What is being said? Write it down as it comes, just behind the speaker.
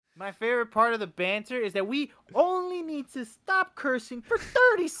My favorite part of the banter is that we only need to stop cursing for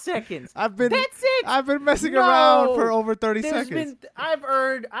 30 seconds. That's it. I've been messing around for over 30 seconds. I've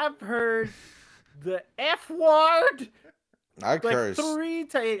heard the F word. I cursed 3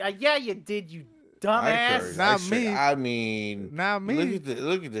 times. Yeah, you did, you dumbass. Not me. I mean, not me.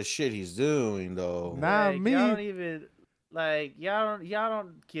 Look at the shit he's doing though. Not me. Y'all don't even y'all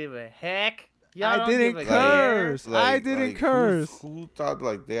don't give a heck. I didn't curse. I didn't curse. Who thought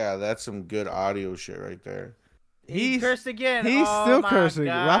that's some good audio shit right there. He cursed again. He's still cursing.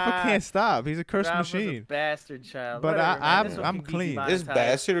 God. Rafa can't stop. He's a curse Rafa's machine. A bastard child. But Whatever, I'm clean. Is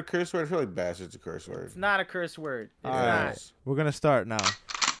bastard a curse word? I feel like bastard's a curse word. It's not a curse word. It's not. We're gonna start now.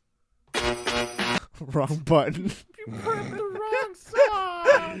 Wrong button. You pressed the wrong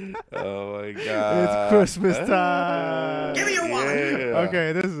song. Oh my god. It's Christmas time. Give me your wallet. Yeah.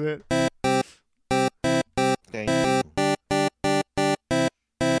 Okay, this is it. Thank you.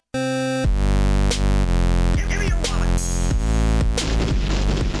 Give me your wallet.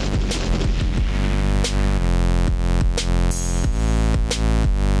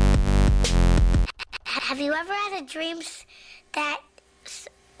 Have you ever had a dream that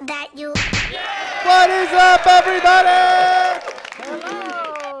you... What is up, everybody?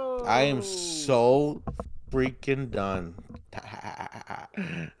 Hello. I am so freaking done.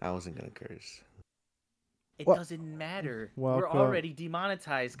 I wasn't gonna curse. It doesn't matter. We're already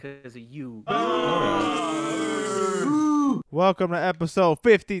demonetized because of you. Welcome to episode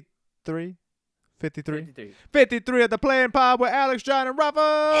 53. 53 of the Playing Pod with Alex, John, and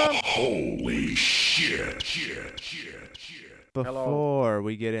Rafa. Holy shit. Before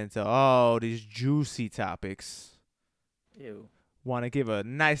we get into all these juicy topics, Ew. want to give a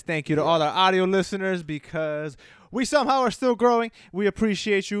nice thank you to all our audio listeners because we somehow are still growing. We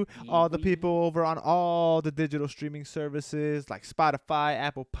appreciate you, all the people over on all the digital streaming services like Spotify,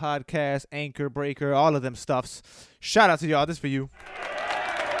 Apple Podcasts, Anchor, Breaker, all of them stuffs. Shout out to y'all. This for you.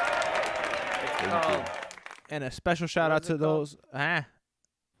 And a special shout out to those.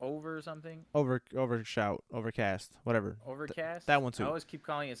 Over something? Overcast, whatever. Overcast? That one too. I always keep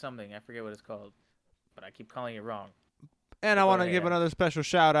calling it something. I forget what it's called. But I keep calling it wrong. And I want to give another special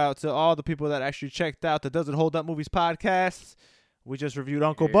shout out to all the people that actually checked out the Doesn't Hold Up Movies podcast. We just reviewed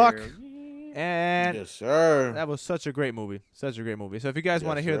Uncle Buck. And yes, sir. That was such a great movie. So if you guys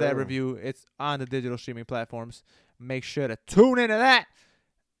want to hear that review, it's on the digital streaming platforms. Make sure to tune into that.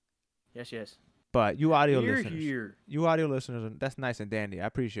 Yes. But you audio listeners, that's nice and dandy. I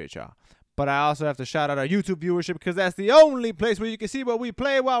appreciate y'all. But I also have to shout out our YouTube viewership because that's the only place where you can see what we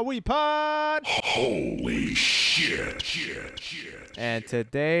play while we pod. Holy shit. And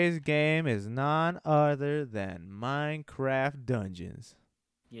today's game is none other than Minecraft Dungeons.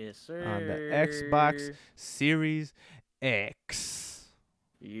 Yes, sir. On the Xbox Series X.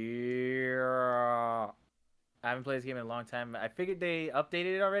 Yeah. I haven't played this game in a long time. I figured they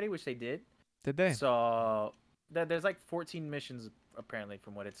updated it already, which they did. Did they? So there's like 14 missions apparently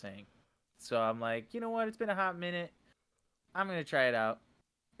from what it's saying. So I'm like, you know what? It's been a hot minute. I'm going to try it out.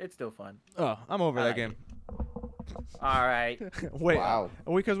 It's still fun. Oh, I'm over that game. All right. Wait. Wow.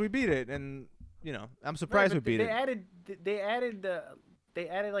 Because we beat it, and I'm surprised we beat it. They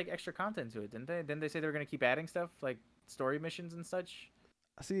added like extra content to it, didn't they? Didn't they say they were going to keep adding stuff like story missions and such?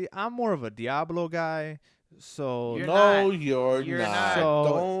 See, I'm more of a Diablo guy. So you're not.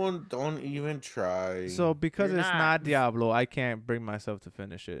 So, don't even try. So because it's not Diablo, I can't bring myself to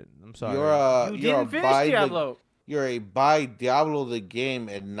finish it. I'm sorry. You didn't finish Diablo. You're a buy Diablo the game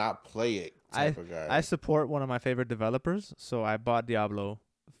and not play it type of guy. I support one of my favorite developers, so I bought Diablo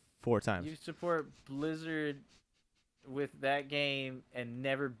 4 times. You support Blizzard with that game and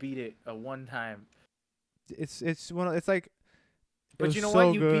never beat it one time. It's like. But you know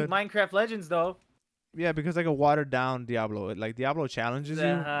what? You beat Minecraft Legends though. Yeah, because like a watered down Diablo, like Diablo challenges you.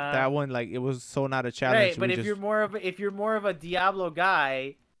 That one, like it was so not a challenge. Right, but if you're more of a Diablo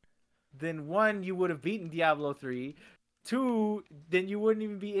guy, then 1, you would have beaten Diablo 3. 2, then you wouldn't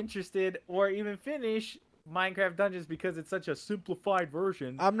even be interested or even finish Minecraft Dungeons because it's such a simplified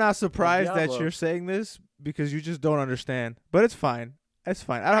version. I'm not surprised that you're saying this because you just don't understand. But it's fine. It's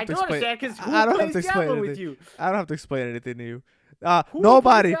fine. I don't have to explain. I don't have to explain anything with you. I don't have to explain anything to you.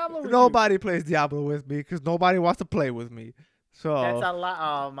 Nobody plays Diablo with me because nobody wants to play with me. So that's a lot.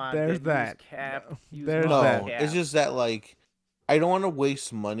 Oh my. There's that. There's that. It's just that like I don't want to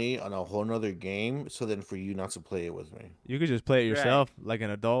waste money on a whole nother game. So then for you not to play it with me, you could just play it yourself like an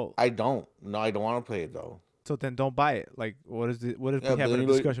adult. I don't. No, I don't want to play it though. So then don't buy it. Like what is we having a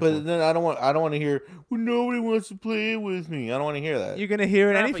discussion for? But then I don't want to hear. Well, nobody wants to play it with me. I don't want to hear that. You're gonna hear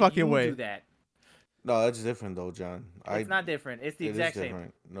it any fucking way. Do that. No, that's different though, John. It's not different. It's the exact same.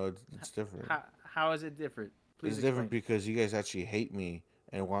 Different. No, it's different. How is it different? Please it's explain. different because you guys actually hate me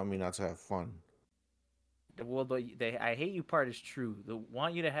and want me not to have fun. Well, I hate you part is true. The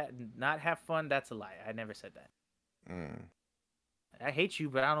want you to not have fun, that's a lie. I never said that. I hate you,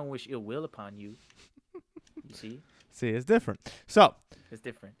 but I don't wish ill will upon you. You see? See, it's different. So it's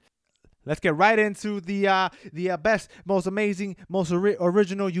different. Let's get right into the best, most amazing, most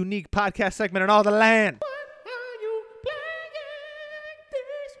original, unique podcast segment in all the land. What are you playing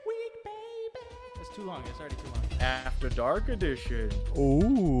this week, baby? It's too long. It's already too long. After Dark Edition.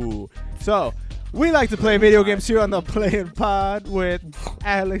 Ooh. So, we like to play video games here on the Playing Pod with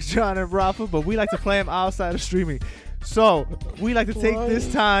Alex, John, and Rafa, but we like to play them outside of streaming. So, we like to take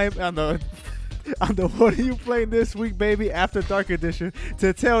this time on the What Are You Playing This Week, Baby, After Dark Edition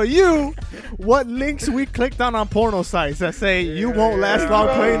to tell you what links we clicked on porno sites that say you won't last long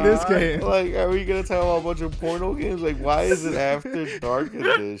playing this game. Like, are we going to talk about a bunch of porno games? Like, why is it After Dark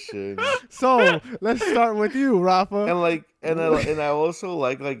Edition? So, let's start with you, Rafa. And I also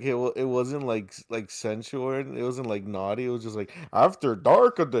like it wasn't like sensual. It wasn't like naughty. It was just like After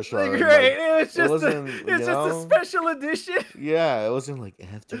Dark Edition. Great. Like, It's just a special edition. Yeah, it wasn't like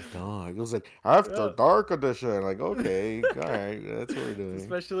After Dark. It was like After Dark Edition. Like, okay, all right, that's what we're doing.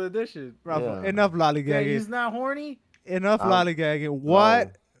 Special edition. Rafa, enough lollygagging. Yeah, he's not horny. Enough lollygagging.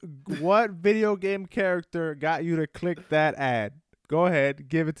 What video game character got you to click that ad? Go ahead,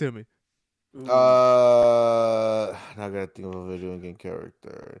 give it to me. Now I gotta think of a video game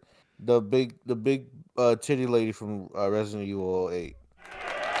character. The big titty lady from Resident Evil 8.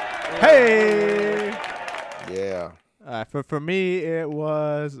 Hey. Yeah. For me, it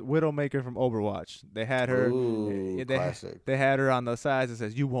was Widowmaker from Overwatch. They had her. Classic. They had her on the sides that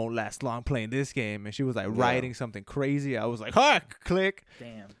says, "You won't last long playing this game," and she was like writing something crazy. I was like, "Huh!" Click.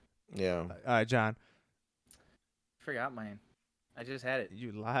 Damn. Yeah. All right, John. Forgot mine. I just had it.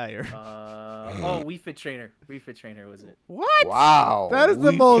 You liar. Wii Fit Trainer. Wii Fit Trainer was it? What? Wow. That is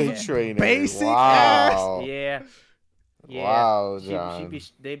the most basic ass. Yeah. Wow, John.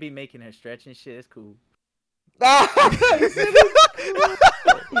 They be making her stretch and shit. It's cool. All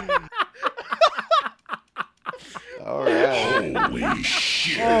right. Holy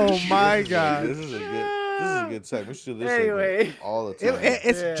shit. Oh my God. This is a good segment. We should do this Anyway. all the time.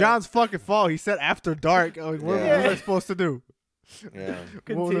 It's John's fucking fault. He said After Dark. Like, what was I supposed to do? Yeah.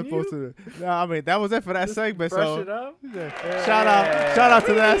 What was I supposed to do? No, I mean that was it for that segment. Brush it up. Shout out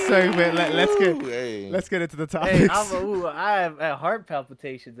to that segment. Let's get into the topics. Hey, I have heart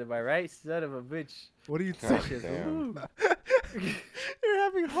palpitations. Am I right? Son of a bitch. What are you God talking? damn. You're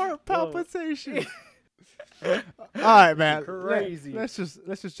having heart palpitations. All right, man. Crazy. Let's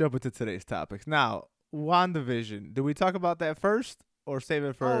just jump into today's topics now. WandaVision. Do we talk about that first or save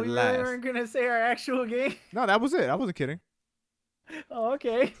it for last? We weren't gonna say our actual game. No, that was it. I wasn't kidding. Oh,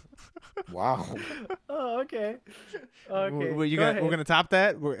 okay. Wow. Oh, okay. Okay. We're gonna top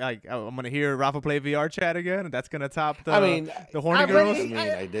that. I'm gonna hear Rafa play VR chat again, and that's gonna top the. the horny girls.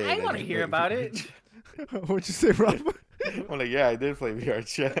 I did. I want to hear about it. What'd you say, Rafa? I'm like, yeah, I did play VR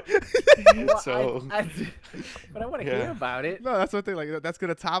chat. So, but I want to hear about it. No, that's one thing. Like, that's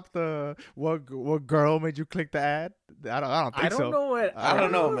gonna top the what girl made you click the ad? I don't think so. I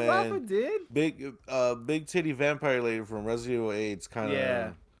don't know, man. Rafa did. Big titty vampire lady from Resident Evil 8. It's kind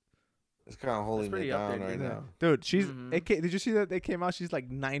of it's kind of holding me down right now. Dude, she's. Did you see that they came out? She's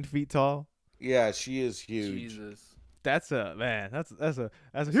like 9 feet tall. Yeah, she is huge. Jesus. That's a huge the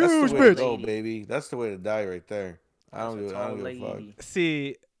way bitch. to go, baby. That's the way to die right there. I don't give a fuck.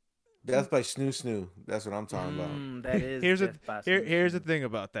 See, Death by Snoo. That's what I'm talking about. That is. Here's the thing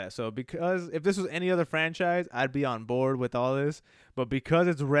about that. So because if this was any other franchise, I'd be on board with all this. But because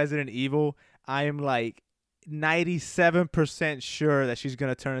it's Resident Evil, I am like 97% sure that she's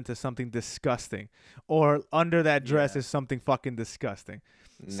gonna turn into something disgusting, or under that dress is something fucking disgusting.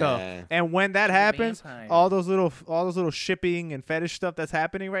 So and when that happens, all those little shipping and fetish stuff that's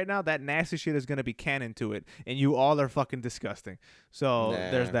happening right now, that nasty shit is gonna be canon to it, and you all are fucking disgusting. So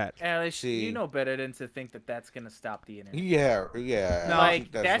there's that. Alice, you know better than to think that that's gonna stop the internet. Yeah. No,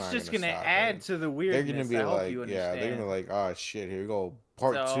 like that's just gonna add to the weirdness. They're gonna be like, they're gonna be like, oh shit, here we go,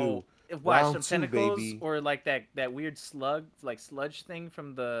 part 2. Watch some tentacles, baby. Or like that weird sludge thing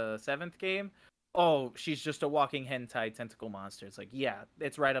from the 7th game. Oh, she's just a walking hentai tentacle monster. It's like, yeah,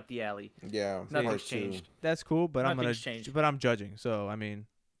 it's right up the alley. Yeah, nothing's changed. That's cool, but I'm judging. So I mean,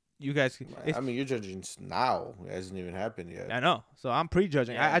 you guys. You're judging now. It hasn't even happened yet. I know. So I'm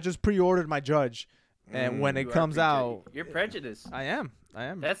pre-judging. I just pre-ordered my judge, and when it comes out, you're prejudiced. I am.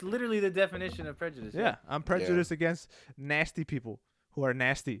 That's literally the definition of prejudice. Yeah, I'm prejudiced against nasty people who are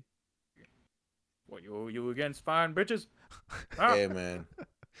nasty. What, you against fine bitches? Huh? Hey man,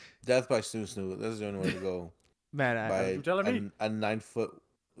 death by Snoo Snoo. That's the only way to go. Man, By you telling me? a 9-foot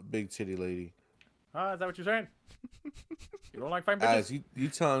big titty lady. Is that what you're saying? You don't like fine bitches? As you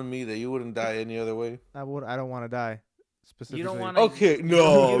telling me that you wouldn't die any other way? I don't want to die. Specifically. You don't want Okay,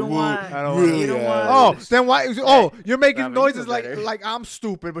 no, You don't want. I don't really, You don't want. Oh, then why? Oh, you're Nah, making but you noises know better. like I'm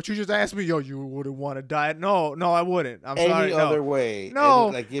stupid, but you just asked me, yo, you wouldn't want to die. No, I wouldn't. I'm any sorry. other No. way? No,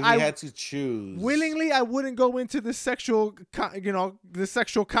 like if you I- had to choose Willingly, I wouldn't go into the sexual, the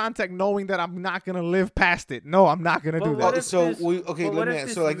sexual contact, knowing that I'm not gonna live past it. No, I'm not gonna do But that. what if So this, we- okay, but let what me if ask-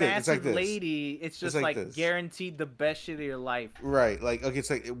 this so like this, it's like massive this. lady, it's just like like this. guaranteed the best shit of your life. Right, like okay, it's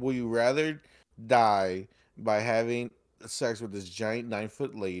like will you rather die by having sex with this giant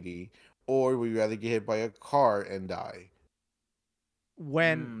 9-foot lady, or would you rather get hit by a car and die?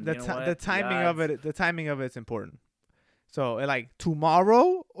 When you know what? the timing of Odds. it, the timing of it's important. So like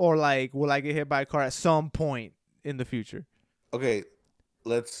tomorrow, or like will I get hit by a car at some point in the future? Okay,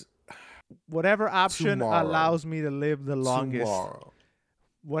 let's Whatever option Tomorrow. allows me to live the longest. tomorrow.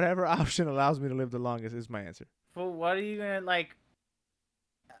 Whatever option allows me to live the longest is my answer. Well, what are you gonna like?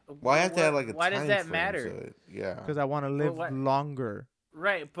 Why have to have like a Why does time that frame matter? to it? Yeah. Because I want to live what- longer.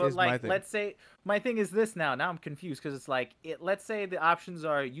 Right, but is my like, thing. let's say my thing is this now. Now I'm confused because it's like, let's say the options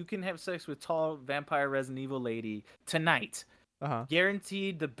are you can have sex with tall vampire Resident Evil lady tonight,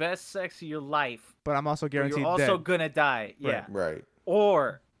 guaranteed the best sex of your life. But I'm also But guaranteed you're also dead. gonna die. Yeah. Right.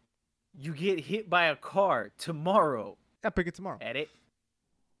 Or you get hit by a car tomorrow. I pick it tomorrow. Edit.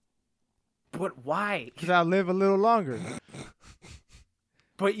 But why? Because I'll live a little longer.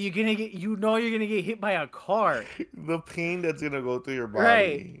 But you're gonna get hit by a car. The pain that's gonna go through your body.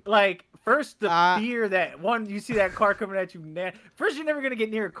 Right. Like, first the Uh, fear that you see that car coming at you. First, you're never gonna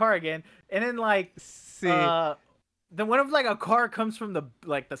get near a car again, and then like, See, then what if like a car comes from the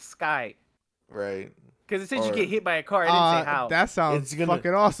sky? Right. Because it says you Or- get hit by a car. It didn't say how. that sounds It's gonna-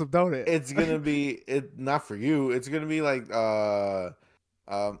 fucking awesome, don't it? It's gonna be not for you. It's gonna be like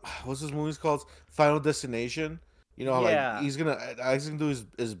what's this movie's called? Final Destination. You know how Yeah. like he's gonna do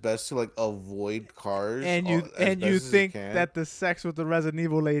his best to like avoid cars. And you as best as he think can. that the sex with the Resident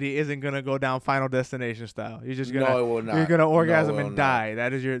Evil lady isn't gonna go down Final Destination style. You're just gonna No, it will not. you're gonna No, orgasm it will and not. die.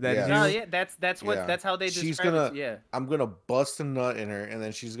 That is Yeah. No, you. yeah, that's what Yeah. that's how they She's describe gonna- it. Yeah. I'm gonna bust a nut in her, and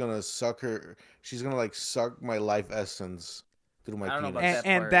then she's gonna suck her. She's gonna like suck my life essence through my I don't know penis. about And, that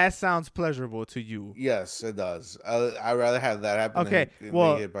and part. that sounds pleasurable to you. Yes, it does. I'd rather have that happen Okay, than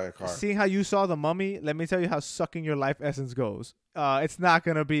well, be hit by a car. Seeing how you saw the Mummy, let me tell you how sucking your life essence goes. It's not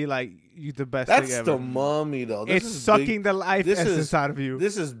gonna be like you the best That's thing ever. the Mummy though. This It's is sucking big, the life this essence is- out of you.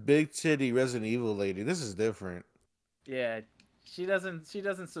 This is big titty Resident Evil lady. This is different. Yeah. She doesn't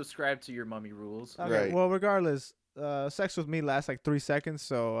subscribe to your mummy rules. Okay, Right. well, regardless, sex with me lasts like 3 seconds,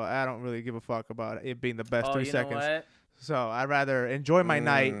 so I don't really give a fuck about it being the best Oh, 3 you know seconds. what? So I'd rather enjoy my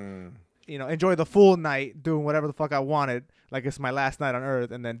night, Mm. enjoy the full night doing whatever the fuck I wanted, like it's my last night on Earth,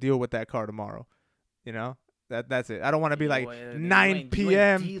 and then deal with that car tomorrow. That's it. I don't want to be like 9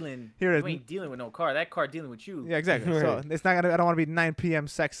 p.m. Here You ain't dealing with no car. That car dealing with you. Yeah, exactly. So Right. it's not gonna. I don't want to be 9 p.m.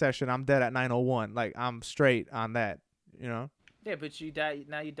 sex session. I'm dead at 9:01. Like I'm straight on that. Yeah, but you die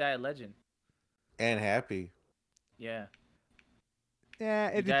now. You die a legend. And happy. Yeah.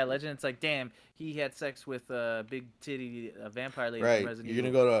 Yeah, You die a legend. It's like, damn, he had sex with a big titty vampire lady Right. from Resident You're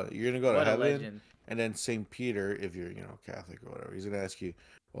Evil. gonna go to What a heaven, legend. and then Saint Peter, if you're Catholic or whatever, he's gonna ask you,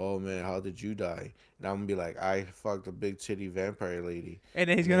 "Oh man, how did you die?" And I'm gonna be like, "I fucked a big titty vampire lady." and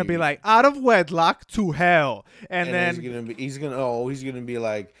then he's gonna be Maybe. like, out of wedlock to hell, and then he's gonna be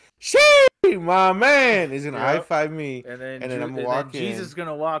like, "Shee, my man!" He's gonna Yep. high five me, And then, and then I'm and then walking. Jesus is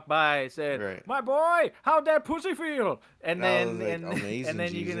gonna walk by and said, Right. "My boy, how'd that pussy feel?" And I then was like, "Amazing, and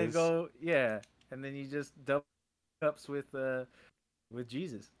then you're gonna Jesus." go, yeah, and then you just double cups with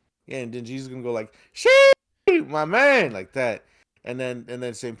Jesus. Yeah, and then Jesus is gonna go like, "Shee, my man," like that, and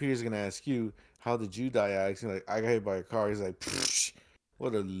then Saint Peter's gonna ask you, "How did you die?" Alex? He's like, "I got hit by a car." He's like, "Psh,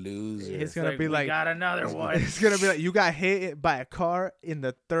 "What a loser!" It's gonna be "We like- got another one. it's gonna be like, you got hit by a car in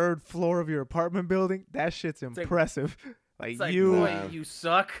the 3rd floor of your apartment building. That shit's like- impressive. Like, It's like, you. boy, Nah. you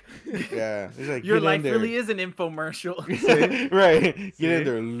suck. Yeah, he's like, Your "Get in life there." really is an infomercial. Right. Get See? in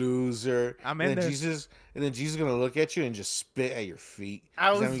there, loser. I'm and in then there. Jesus is gonna look at you and just spit at your feet.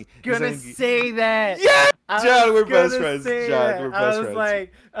 I He's was he's gonna having- say that. Yeah, I John, was we're best gonna friends. say John, that. we're I best was friends.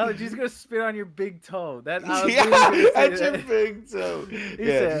 like, oh, she's gonna spit on your big toe. That I was Yeah, really gonna at say your that. big toe. He Yeah,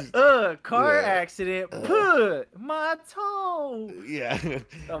 said, just- car yeah. accident, put my toe. yeah. A That's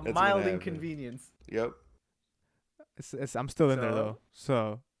gonna mild happen. inconvenience. Yep. I'm still in there So? though.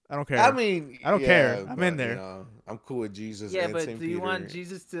 So I don't care. I mean, I don't care. I'm but, in there. You know, I'm cool with Jesus. Yeah, and but Saint do you Peter. want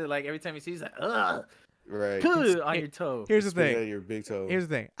Jesus to like every time he sees like, ugh, Right. on your toe? Here's the Spit thing. at your big toe. Here's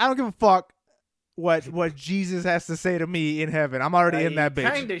the thing. I don't give a fuck what Jesus has to say to me in heaven. I'm already in that bitch.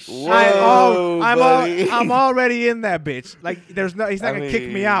 Kind of Whoa, buddy. I'm already in that bitch. Like, he's not gonna kick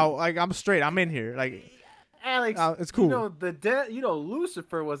me mean- out. Like, I'm straight. I'm in here. Like, Alex, it's cool. You know,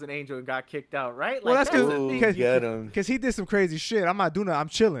 Lucifer was an angel and got kicked out, right? Well, Like, that's a Ooh, thing. get him. because he did some crazy shit. I'm not doing that. I'm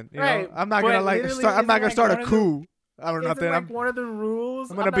chilling. You Right, know, I'm not but gonna like literally, start. I'm not isn't gonna like start one a of the- coup or Isn't nothing. like one of the rules?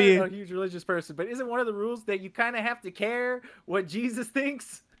 I'm gonna not be- a huge religious person, but isn't one of the rules that you kind of have to care what Jesus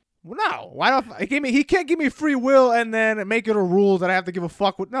thinks? Well, no, why don't he can't give me free will and then make it a rule that I have to give a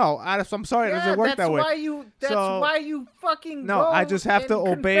fuck with. No, I'm sorry, it doesn't work that way. That's So- why you fucking No, go I just have to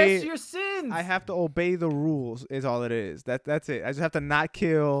and obey- confess your sins. I have to obey the rules. Is all it is. That's it. I just have to not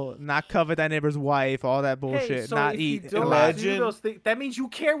kill, not covet thy neighbor's wife, all that bullshit, Hey, so not if eat. You don't lie. Imagine- do those things, that means you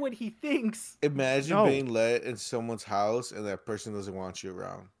care what he thinks. Imagine No. being let in someone's house and that person doesn't want you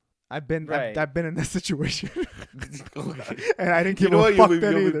around. I've been Right. I've been in that situation, Okay. and I didn't You give know a what? fuck You'll be-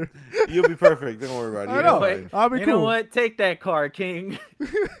 then you'll be- either. You'll be perfect. Don't worry about it. I You'll know. be fine. I'll be You cool. know what? Take that car, King.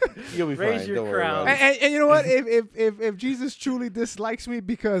 You'll be Raise fine. your Don't worry crown. about it. And you know what? If Jesus truly dislikes me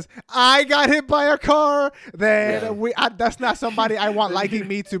because I got hit by a car, then Yeah. that's not somebody I want liking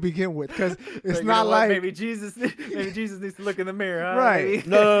me to begin with. Because it's You not know what? like maybe Jesus needs to look in the mirror, huh? Right.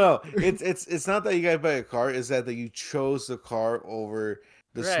 No. It's not that you got by a car. It's that you chose the car over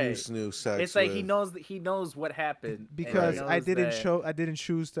the Right. snoo sex. It's like with. he knows what happened and he because I knows didn't that I didn't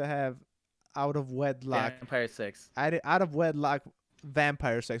choose to have out of wedlock vampire sex. out of wedlock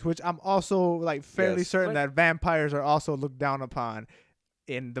vampire sex, which I'm also like fairly Yes. certain But- that vampires are also looked down upon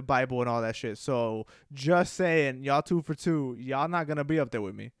in the Bible and all that shit. So just saying, y'all 2 for 2, y'all not gonna be up there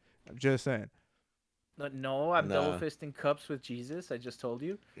with me. I'm just saying. No, I'm Nah. double fisting cups with Jesus. I just told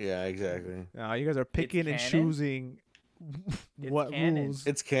you. Yeah, exactly. You guys are picking and canon. choosing It's what canon. rules.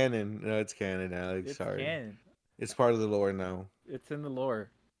 It's canon. No, it's canon, Alex. It's Sorry. canon. It's part of the lore now. It's in the lore.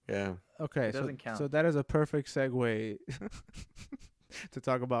 Yeah. Okay, It doesn't count. so that is a perfect segue to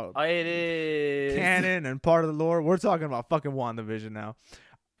talk about Oh, it is canon and part of the lore. We're talking about fucking WandaVision now.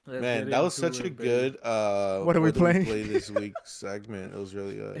 Let's Man, get that was into such a it, baby. good What are we did playing? play this week segment. It was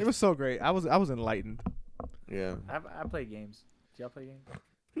really good. It was so great. I was enlightened. Yeah. I play games. Do y'all play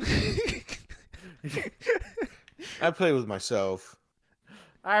games? I play with myself.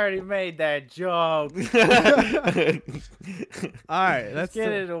 I already made that joke. All right, Let's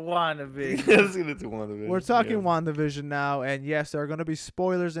get into WandaVision. Let's get into one of it. We're talking Yeah. WandaVision now, and yes, there are going to be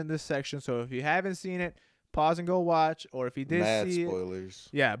spoilers in this section. So if you haven't seen it, pause and go watch. Or if you did Mad see it, spoilers.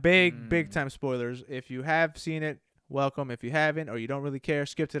 yeah, big time spoilers. If you have seen it, welcome. If you haven't, or you don't really care,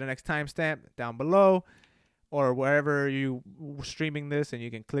 skip to the next timestamp down below, or wherever you streaming this, and you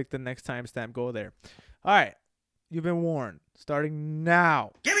can click the next timestamp. Go there. All right, you've been warned. Starting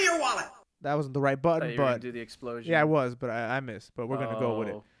now. Give me your wallet. That wasn't the right I thought button, you were gonna but do the explosion. yeah, I was, but I missed. But we're gonna go with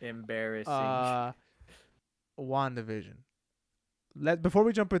it. Oh, Embarrassing. WandaVision. Before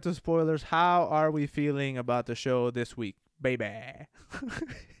we jump into spoilers, how are we feeling about the show this week, baby? I'm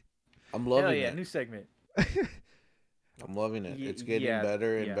Hell loving yeah, it. new segment. I'm loving it. Ye- It's getting yeah,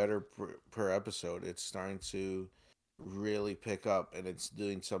 better and yeah. better per episode. It's starting to really pick up, and it's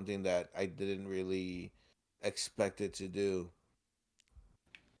doing something that I didn't really expect it to do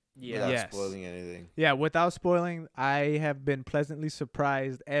Yeah. without Yes. spoiling anything. Yeah, without spoiling, I have been pleasantly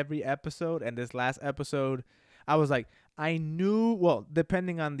surprised every episode. And this last episode, I was like, I knew, well,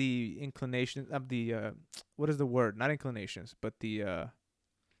 depending on the inclination of the, what is the word? Not inclinations, but the,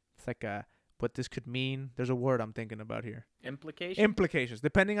 it's like what this could mean. There's a word I'm thinking about here. Implication. Implications.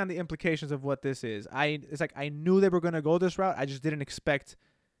 Depending on the implications of what this is. It's like I knew they were going to go this route. I just didn't expect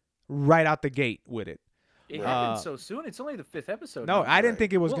right out the gate with it. It Right. happened so soon. It's only the 5th episode. No, now. I didn't Right.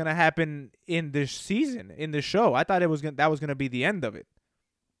 think it was Well- gonna happen in this season, in the show. I thought it was that was gonna be the end of it.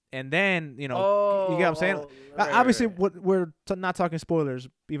 And then you get what I'm saying. Obviously, right. we're not talking spoilers,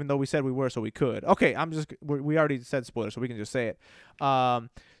 even though we said we were, so we could. Okay, we already said spoilers, so we can just say it.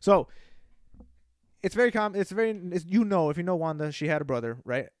 So it's very common. If you know Wanda, she had a brother,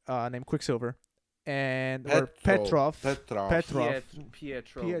 right? Named Quicksilver, and or Petrov. Pietro.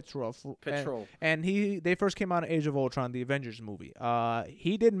 Petrov. And they first came out in Age of Ultron, the Avengers movie.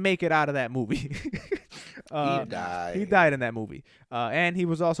 He didn't make it out of that movie. He died. He died in that movie. And he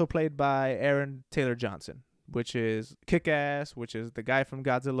was also played by Aaron Taylor Johnson, which is Kick-Ass, which is the guy from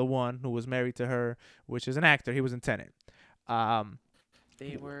Godzilla 1 who was married to her, which is an actor. He was in Tenet.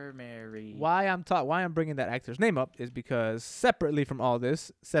 They were married. Why I'm bringing that actor's name up is because separately from all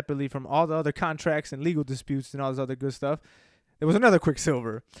the other contracts and legal disputes and all this other good stuff, there was another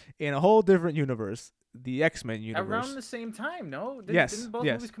Quicksilver in a whole different universe, the X-Men universe. Around the same time, no? Yes, Didn't both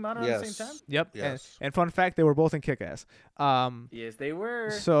yes. movies come out around the same time? Yep. Yes. And fun fact, they were both in Kick-Ass. Yes, they were.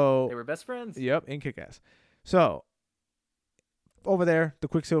 So They were best friends. Yep, in Kick-Ass. So over there, the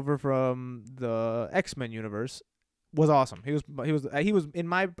Quicksilver from the X-Men universe was awesome. He was in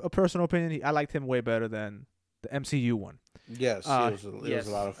my personal opinion, I liked him way better than the MCU one. Yes, it was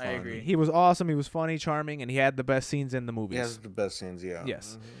a lot of fun. I agree. He was awesome. He was funny, charming, and he had the best scenes in the movies. He has the best scenes, yeah.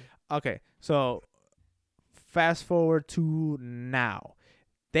 Yes. Okay, so fast forward to now.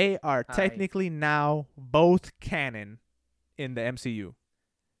 They are Hi. technically now both canon in the MCU.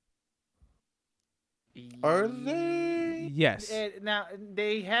 Are they? Yes. Now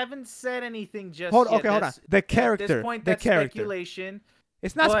they haven't said anything just Hold yet. on. That's- The character. At this point, the that's character. speculation.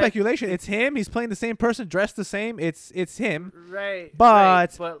 It's not but- speculation. It's him. He's playing the same person, dressed the same. It's him. Right.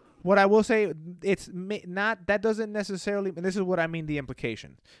 But- but What I will say, it's not. That doesn't necessarily. And this is what I mean. The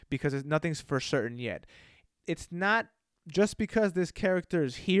implication, because nothing's for certain yet. It's not just because this character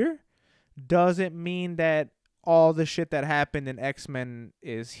is here, doesn't mean that all the shit that happened in X-Men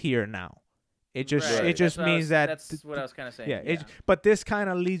is here now. It just Right. it just That's what I means was- that that's what I was kind of saying. yeah. But this kind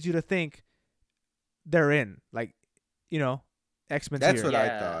of leads you to think they're in, like, X-Men's That's here. what Yeah.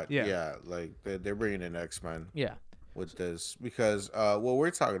 I thought. Yeah. Yeah, like they're bringing in X-Men Yeah. with this because what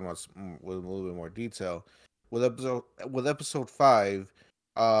we're talking about with a little bit more detail with episode 5.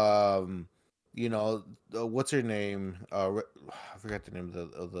 What's her name? I forgot the name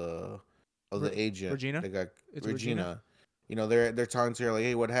of the agent. Regina? They got It's Regina. They're talking to her like,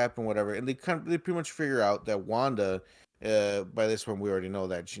 hey, what happened, whatever, and they pretty much figure out that Wanda. By this one, we already know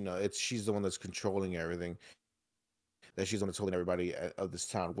that she's the one that's controlling everything. That she's the one that's holding everybody of this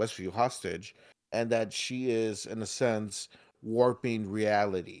town, Westview, hostage, and that she is, in a sense, warping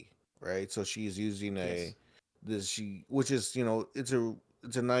reality, right? So she's using which is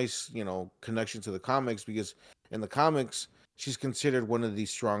it's a nice connection to the comics, because in the comics she's considered one of the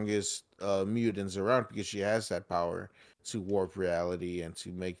strongest mutants around, because she has that power to warp reality and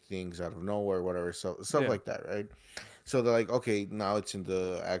to make things out of nowhere, whatever, stuff like that, right? So they're like, okay, now it's in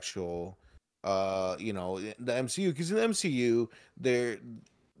the actual the MCU, because in the MCU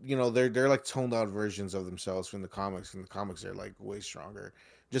they're like toned down versions of themselves from the comics. In the comics they're like way stronger,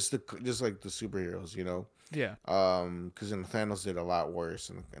 just like the superheroes, Yeah. because Thanos did a lot worse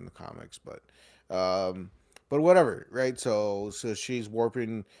in the comics, but whatever, right? So she's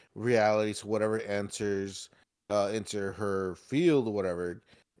warping reality, so whatever enters into her field or whatever,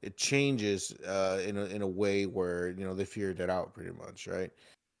 it changes in a way where they figured it out pretty much, right?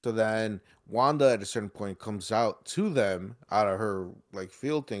 So then Wanda at a certain point comes out to them out of her like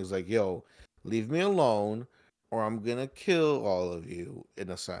field things, like, yo, leave me alone or I'm gonna kill all of you, in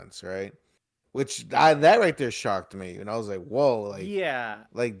a sense, right? Which that right there shocked me, and I was like, whoa, like, yeah.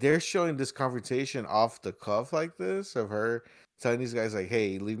 like they're showing this confrontation off the cuff like this, of her telling these guys like,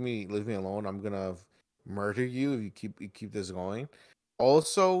 hey, leave me alone, I'm gonna murder you if you keep this going.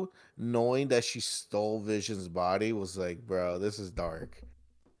 Also, knowing that she stole Vision's body was like, bro, this is dark.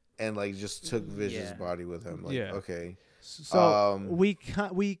 And like just took Vision's Yeah. body with him. Like, Yeah. okay. So we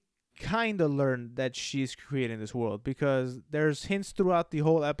kind of learned that she's creating this world, because there's hints throughout the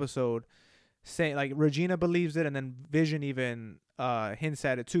whole episode saying, like, Regina believes it, and then Vision even hints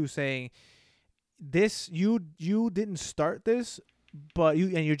at it too, saying, this you didn't start this, but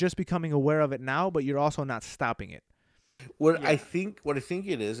you're just becoming aware of it now, but you're also not stopping it. What Yeah. I think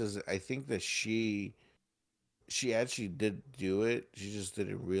it is I think that she actually did do it. She just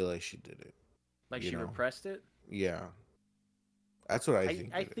didn't realize she did it. Like You she know. repressed it. Yeah. That's what I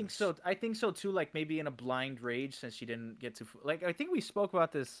think. I it think is. so. I think so too. Like maybe in a blind rage, since she didn't get to. Like I think we spoke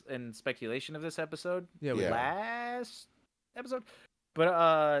about this in speculation of this episode. Yeah. Yeah. Last episode,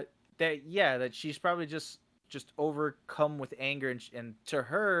 but that she's probably just overcome with anger, and to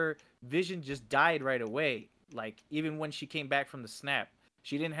her, Vision just died right away. Like even when she came back from the snap,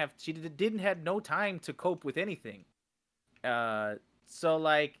 she didn't had no time to cope with anything. So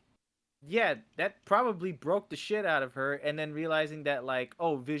like, yeah, that probably broke the shit out of her, and then realizing that like,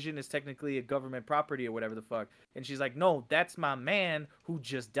 oh, Vision is technically a government property or whatever the fuck, and she's like, no, that's my man who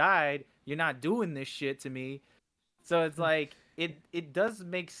just died. You're not doing this shit to me. So it's like it does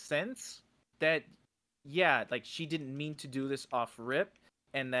make sense that, yeah, like she didn't mean to do this off rip,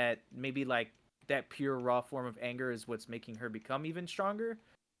 and that maybe like that pure raw form of anger is what's making her become even stronger.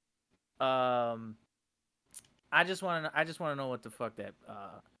 I just want to know what the fuck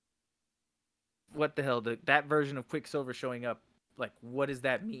what the hell that version of Quicksilver showing up, like, what does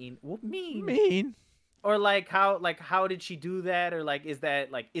that mean? What mean? Or like how did she do that? Or like is that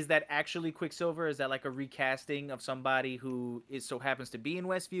actually Quicksilver? Is that like a recasting of somebody who is so happens to be in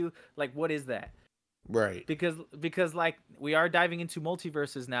Westview? Like what is that? Right. Because like we are diving into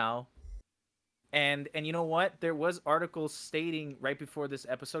multiverses now. And you know what? There was articles stating right before this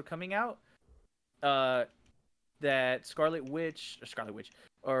episode coming out, uh, that Scarlet Witch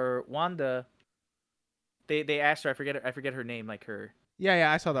or Wanda, they asked her. I forget her name, like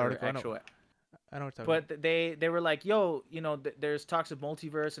Yeah, I saw the her article. actual. I know what you're talking about. But they were like, yo, there's talks of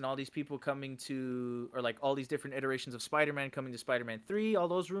multiverse and all these people coming to, or like all these different iterations of Spider-Man coming to Spider-Man 3, all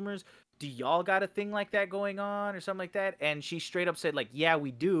those rumors. Do y'all got a thing like that going on or something like that? And she straight up said like, yeah,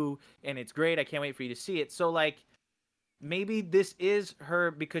 we do, and it's great. I can't wait for you to see it. So like maybe this is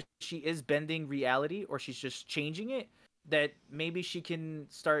her because she is bending reality, or she's just changing it, that maybe she can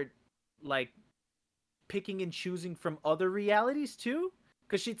start like picking and choosing from other realities too,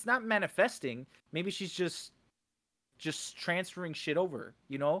 because she's not manifesting. Maybe she's just transferring shit over,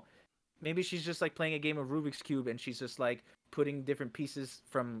 maybe she's just like playing a game of Rubik's Cube, and she's just like putting different pieces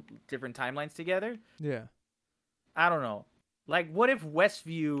from different timelines together. Yeah. I don't know. Like, what if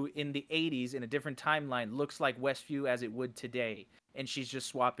Westview in the 80s in a different timeline looks like Westview as it would today, and she's just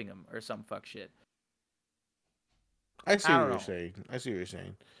swapping them or some fuck shit? I see I what don't you're know. saying. I see what you're saying.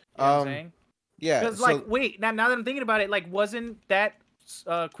 You know what I'm saying? Yeah. Because, like, wait, now that I'm thinking about it, like, wasn't that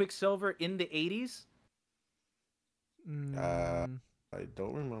Quicksilver in the 80s? Mm, I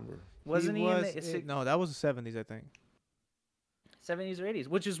don't remember. Wasn't he in the no, that was the 70s, I think. 70s or 80s?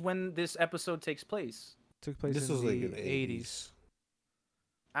 Which is when this episode takes place. Took place This in was the like in the 80s.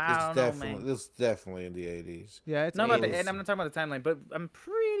 I don't know, man. It's definitely in the 80s. Yeah, it's No, about 80s. and I'm not talking about the timeline, but I'm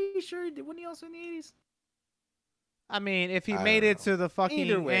pretty sure wasn't he also in the 80s? I mean, if he I made don't it know. to the fucking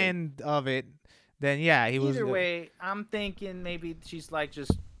Either way. end of it, then yeah, he was. Either way, I'm thinking maybe she's like,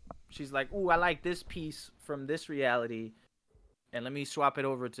 ooh, I like this piece from this reality, and let me swap it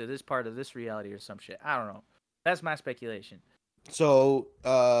over to this part of this reality or some shit. I don't know. That's my speculation. So,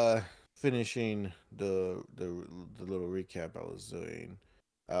 finishing the little recap I was doing,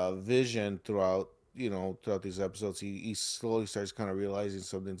 Vision throughout these episodes, he slowly starts kind of realizing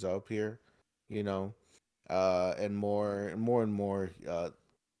something's up here, you know, and more,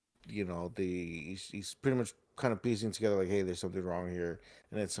 he's pretty much kind of piecing together like, hey, there's something wrong here,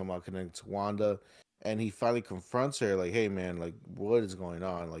 and then somehow connects to Wanda, and he finally confronts her like, hey man, like what is going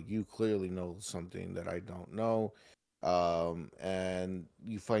on? Like you clearly know something that I don't know, and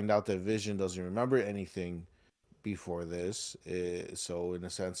you find out that Vision doesn't remember anything before this, so in a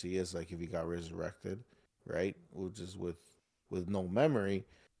sense he is like if he got resurrected, right? Which is with no memory.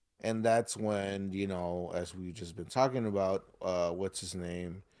 And that's when, as we've just been talking about, what's his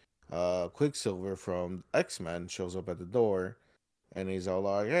name? Quicksilver from X-Men shows up at the door, and he's all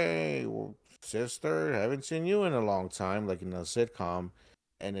like, hey, well, sister, haven't seen you in a long time, like in a sitcom.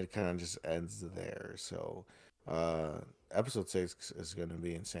 And it kind of just ends there. So, episode 6 is going to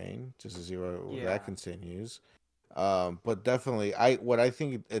be insane, just to see where Yeah. that continues. But definitely, what I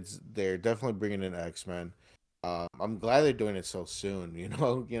think they're definitely bringing in X-Men. I'm glad they're doing it so soon.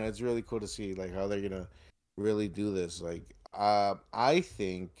 It's really cool to see like how they're gonna really do this. Like, I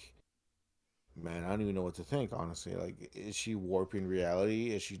think, man, I don't even know what to think. Honestly, like, is she warping reality?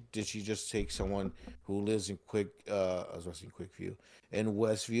 Did she just take someone who lives in I was saying Quickview, in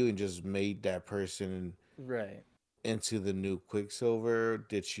Westview, and just made that person Right. into the new Quicksilver?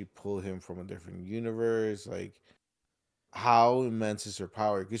 Did she pull him from a different universe? Like, how immense is her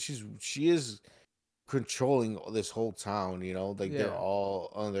power? Because she is controlling this whole town, like they're Yeah.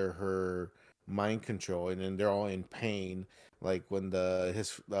 all under her mind control, and then they're all in pain. Like when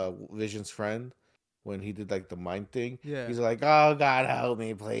his Vision's friend, when he did like the mind thing, Yeah. he's like, "Oh God, help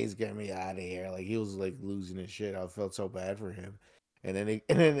me, please get me out of here!" Like he was like losing his shit. I felt so bad for him, and then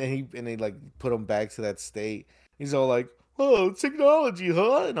they like put him back to that state. He's all like, "Oh, technology,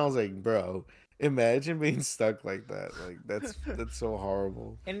 huh?" And I was like, "Bro, imagine being stuck like that. Like that's so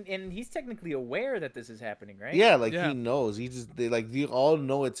horrible." And he's technically aware that this is happening, right? Yeah, like Yeah. he knows. They all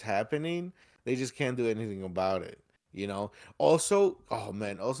know it's happening. They just can't do anything about it. Also, oh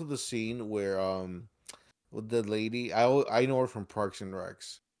man, also the scene where with the lady, I know her from Parks and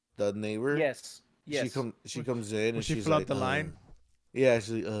Recs, the neighbor. Yes. Yes. She comes in When and she she's flubbed like, the line. yeah,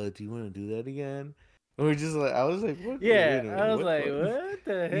 she's like, do you want to do that again? And we're just like, I was like, what? Yeah. Wait a minute, I was like, what? what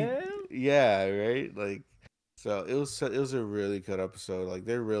the hell? Yeah, right. Like, so it was a really good episode. Like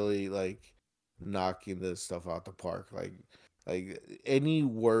they're really like knocking this stuff out the park. Like any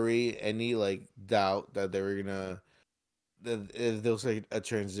worry, any like doubt that they were gonna that if there was like a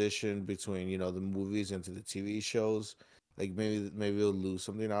transition between the movies into the TV shows, like maybe we'll lose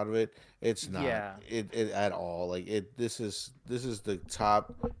something out of it. It's not Yeah. it at all. Like this is the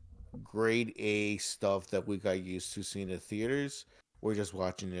top grade A stuff that we got used to seeing in theaters. We're just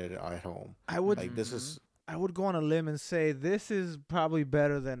watching it at home. I would Like this Mhm. is I would go on a limb and say this is probably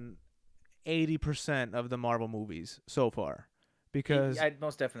better than 80% of the Marvel movies so far, because I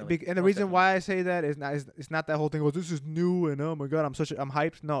most definitely. and the Most reason definitely. why I say that is not it's not that whole thing. Oh, this is new and oh my god, I'm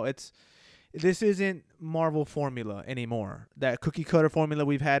hyped. No, this isn't Marvel formula anymore. That cookie cutter formula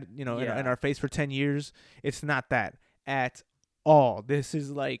we've had, in Yeah. our face for 10 years. It's not that at all. This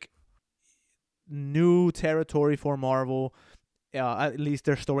is like new territory for Marvel. At least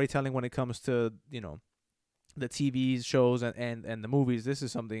their storytelling when it comes to the TV shows and the movies. This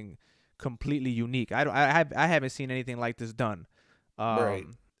is something completely unique. I haven't seen anything like this done. right.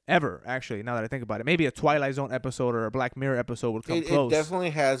 Ever, actually, now that I think about it. Maybe a Twilight Zone episode or a Black Mirror episode would come It close.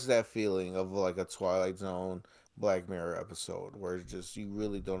 definitely has that feeling of like a Twilight Zone, Black Mirror episode where it's just you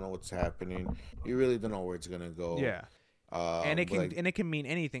really don't know what's happening. You really don't know where it's gonna go. Yeah. And it but, can like, and it can mean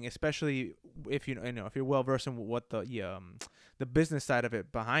anything, especially if if you're well versed in what the business side of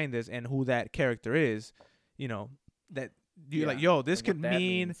it behind this and who that character is, that you're like, Yeah, yo, this and could what that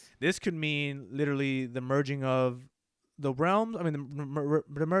mean means. literally the merging of the realms. I mean,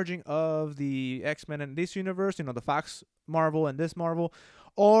 the merging of the X-Men and this universe, the Fox Marvel and this Marvel,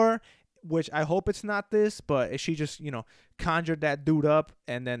 or which I hope it's not this, but she just conjured that dude up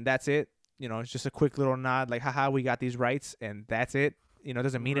and then that's it. It's just a quick little nod, like, haha, we got these rights, and that's it. It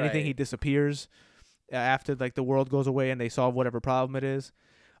doesn't mean anything. He Right. disappears after like the world goes away and they solve whatever problem it is.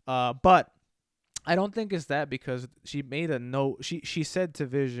 But I don't think it's that, because she made a note. She said to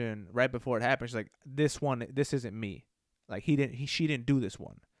Vision right before it happened, she's like, this isn't me. Like she didn't do this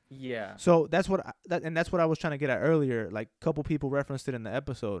one. Yeah. So that's what that's what I was trying to get at earlier. Like a couple people referenced it in the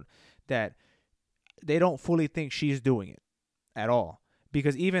episode that they don't fully think she's doing it at all.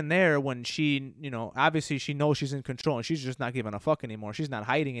 Because even there, when she, obviously she knows she's in control and she's just not giving a fuck anymore. She's not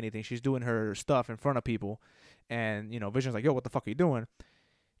hiding anything. She's doing her stuff in front of people. And, Vision's like, yo, what the fuck are you doing?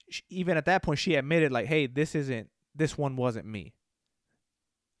 Even at that point, she admitted, like, hey, this one wasn't me.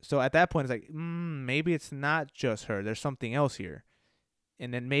 So at that point, it's like, maybe it's not just her. There's something else here.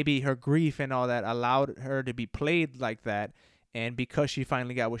 And then maybe her grief and all that allowed her to be played like that. And because she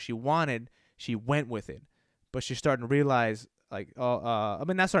finally got what she wanted, she went with it. But she's starting to realize, like, I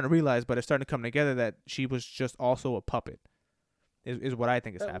mean, not starting to realize, but it's starting to come together that she was just also a puppet. Is what I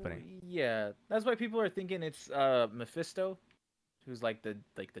think is happening. Yeah, that's why people are thinking it's Mephisto, who's like the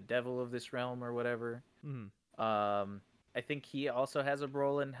devil of this realm or whatever. Mm-hmm. I think he also has a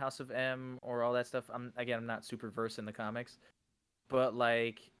role in House of M or all that stuff. I'm not super versed in the comics, but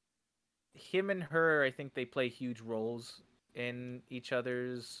like him and her, I think they play huge roles in each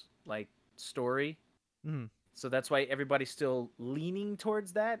other's like story. Mm-hmm. So that's why everybody's still leaning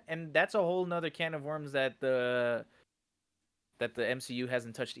towards that, and that's a whole nother can of worms that the MCU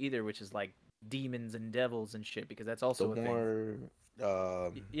hasn't touched either, which is like demons and devils and shit, because that's also the a more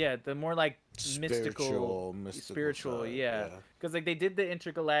thing. Yeah, the more like spiritual spiritual, side, yeah. Because like they did the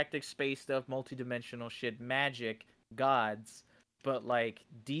intergalactic space stuff, multidimensional shit, magic, gods, but like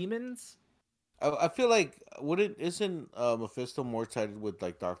demons. I feel like isn't Mephisto more tied with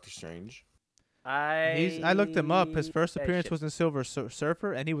like Doctor Strange? I looked him up. His first that appearance shit. was in Silver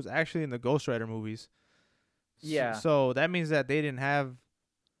Surfer, and he was actually in the Ghost Rider movies. Yeah. So that means that they didn't have.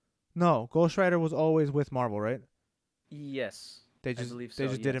 No, Ghost Rider was always with Marvel, right? Yes. They I just believe so,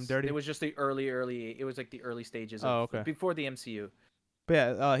 did him yes. dirty. It was just the early. It was like the early stages of Oh, okay. before the MCU. But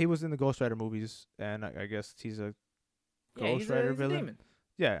yeah, he was in the Ghost Rider movies, and I guess he's a Yeah, Ghost Rider he's a villain. demon.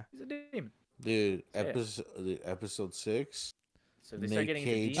 Yeah. He's a demon. Dude, Yeah. episode 6. So they Nick start getting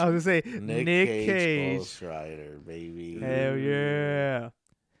Cage. I into was gonna say Nick Cage. Ghost Rider, baby. Hell yeah!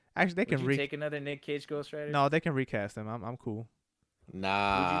 Actually, they Would can you take another Nick Cage Ghost Rider? No, they can recast him. I'm cool. Would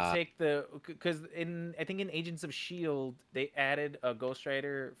Nah. you take because I think in Agents of Shield they added a Ghost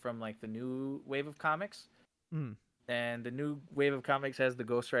Rider from like the new wave of comics, Mm. and the new wave of comics has the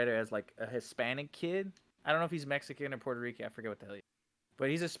Ghost Rider as like a Hispanic kid. I don't know if he's Mexican or Puerto Rican. I forget what the hell he is. But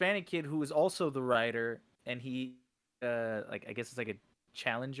he's a Hispanic kid who is also the rider, and he like I guess it's like a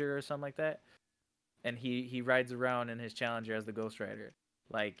Challenger or something like that, and he rides around in his Challenger as the Ghost Rider.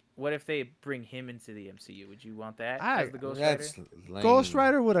 Like, what if they bring him into the MCU? Would you want that as the Ghost Rider? That's lame. Ghost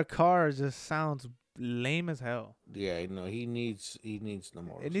Rider with a car just sounds lame as hell. Yeah, no, he needs the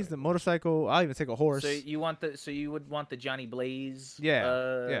motorcycle. It needs the motorcycle. I'll even take a horse. So you would want the Johnny Blaze?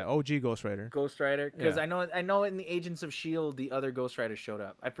 Yeah, OG Ghost Rider. Ghost Rider, because Yeah. I know in the Agents of Shield the other Ghost Rider showed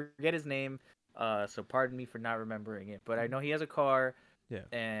up. I forget his name, so pardon me for not remembering it. But I know he has a car. Yeah.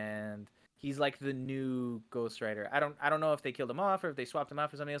 And He's like the new Ghost Rider. I don't know if they killed him off or if they swapped him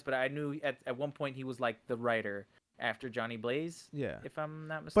out for something else, but I knew at one point he was like the writer after Johnny Blaze. Yeah. If I'm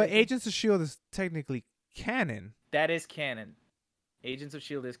not mistaken. But Agents of S.H.I.E.L.D. is technically canon. That is canon. Agents of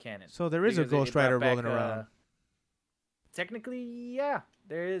S.H.I.E.L.D. is canon. So there is a Because Ghost brought Rider back, rolling around. Technically, yeah,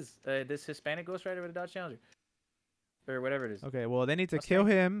 there is this Hispanic Ghost Rider with a Dodge Challenger, or whatever it is. Okay, well, they need to Mustang. kill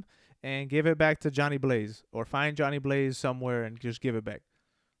him and give it back to Johnny Blaze, or find Johnny Blaze somewhere and just give it back.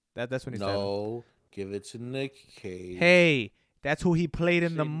 That's what he's saying. No, give it to Nick Cage. Hey, that's who he played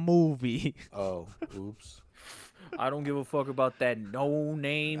in the See- movie. Oh, oops. I don't give a fuck about that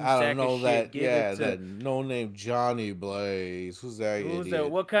no-name I sack don't know of that. shit. Give Yeah, it to, that no name Johnny Blaze. Who's that who's idiot?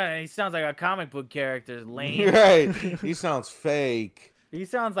 that? What kind? He sounds like a comic book character. Lame. Right. He sounds fake. He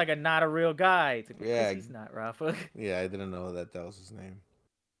sounds like not a real guy. It's like, because Yeah. he's not Rafa. Yeah, I didn't know that was his name.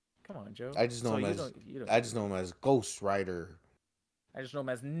 Come on, Joe. I just know So him you as don't I just know him as Ghost Rider. I just know him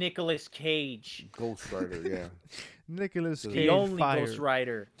as Nicolas Cage, Ghost Rider, yeah. Nicholas The Cage the only fired. Ghost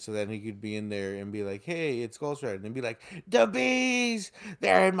Rider. So then he could be in there and be like, "Hey, it's Ghost Rider," and then be like, "The bees,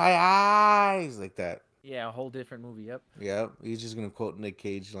 they're in my eyes," like that. Yeah, a whole different movie. Yep. Yeah, he's just gonna quote Nick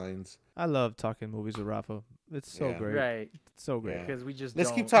Cage lines. I love talking movies with Rafa. It's so Yeah. great. Right. It's so great. Yeah. Because we just Let's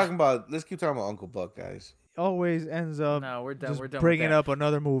don't. keep talking about Uncle Buck, guys. Always ends up No, we're done. just We're done. bringing with that. up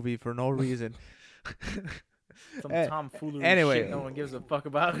another movie for no reason. Some Eh, tomfoolery anyway. shit no one gives a fuck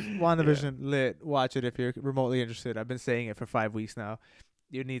about. WandaVision lit. Watch it if you're remotely interested. I've been saying it for 5 weeks now.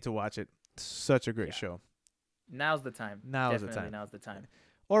 You need to watch it. Such a great Yeah. show. Now's the time. Now's the Definitely time. Now's the time.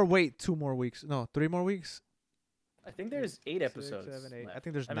 Or wait 2 more weeks. No, 3 more weeks. I think there's 8 6, episodes. 7, 8. left. I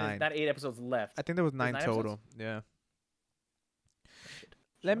think there's I mean, 9. not 8 episodes left. I think there was 9 9 total. episodes? Yeah.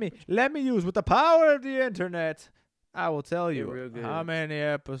 Let me use with the power of the internet. I will tell Get you real good. how many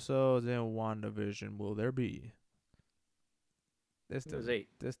episodes in WandaVision will there be. This It was doesn't, 8.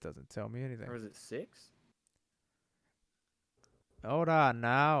 this doesn't tell me anything. Or was it 6? Hold on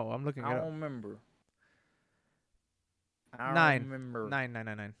now. I'm looking I it don't up. remember. I don't 9. remember.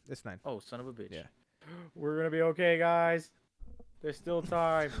 9. It's 9. Oh, son of a bitch. Yeah. We're going to be okay, guys. There's still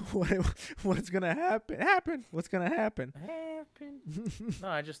time. What's gonna happen? What's gonna happen? No,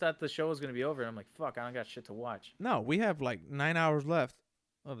 I just thought the show was going to be over. And I'm like, fuck, I don't got shit to watch. No, we have like 9 hours left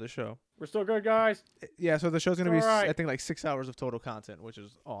of the show. We're still good, guys. Yeah, so the show's gonna be, It's alright. I think, like 6 hours of total content, which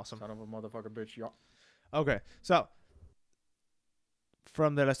is awesome. Son of a motherfucker bitch, y'all. Okay, so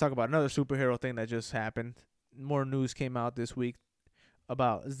from there, let's talk about another superhero thing that just happened. More news came out this week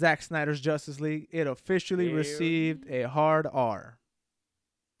about Zack Snyder's Justice League. It officially Hell received a hard R.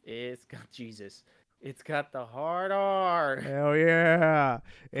 It's got Jesus. It's got the hard R. Hell yeah!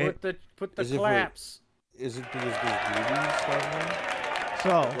 Put the Is it for- claps. Is it because there's boobies somewhere?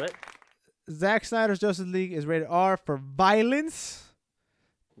 So What? Zack Snyder's Justice League is rated R for violence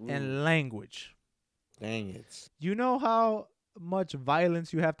Ooh. and language. Dang it. You know how much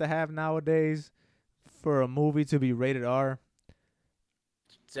violence you have to have nowadays for a movie to be rated R?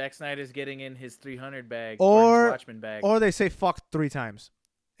 Zack Snyder's getting in his 300 bag Or- his Watchmen bag. Or they say fuck 3 times.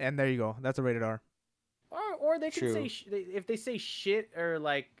 And there you go. That's a rated R. Or they can True. say if they say shit or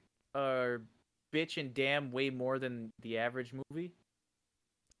like bitch and damn way more than the average movie.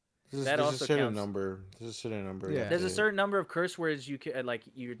 That There's also a certain counts. number. There's a certain number. Yeah. There's a certain number of curse words you can like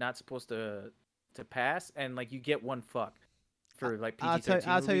you're not supposed to pass, and like you get one fuck for like PG-13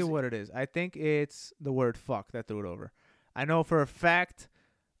 I'll tell you movies. what it is. I think it's the word fuck that threw it over. I know for a fact,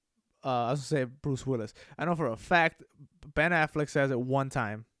 I was going to say Bruce Willis. I know for a fact Ben Affleck says it one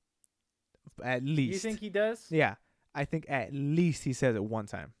time. At least. You think he does? Yeah. I think at least he says it one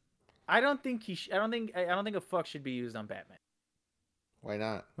time. I don't think I don't think a fuck should be used on Batman. Why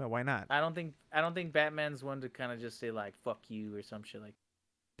not? Well, why not? I don't think Batman's one to kind of just say like fuck you or some shit like.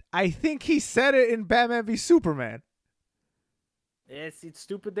 I think he said it in Batman v Superman. It's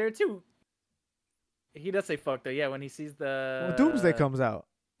stupid there too. He does say fuck though, yeah, when he sees the When Doomsday comes out.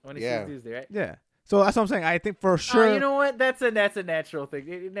 when he Yeah. sees Doomsday, right? Yeah. So that's what I'm saying. I think for sure. You know what? That's a natural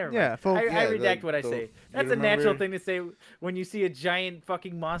thing. Never mind. Yeah, I yeah, redact the- what I the- say. you That's a natural remember- thing to say when you see a giant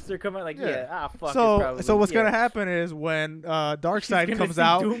fucking monster come out. Like, Yeah. fuck. it's so probably, what's yeah. gonna happen is when He's Darkseid gonna comes see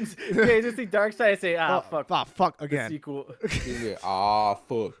out. yeah, he's gonna see Darkseid and say, fuck Fuck again. the sequel. He's like, ah,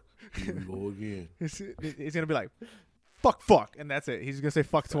 fuck. Here we go again. He's gonna be like, fuck, and that's it. He's gonna say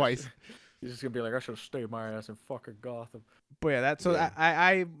fuck twice. He's just gonna be like, I should stay my ass in fucking Gotham. But yeah, that's so. Yeah.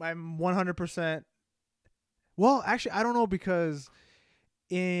 I'm 100%. Well, actually, I don't know because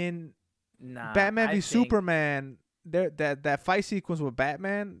in Nah, Batman I v think- Superman, that fight sequence with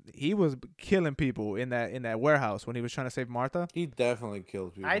Batman, he was killing people in that warehouse when he was trying to save Martha. He definitely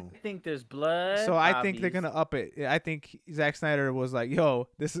kills people. I think there's blood. So I think they're obvious. gonna up it. I think Zack Snyder was like, "Yo,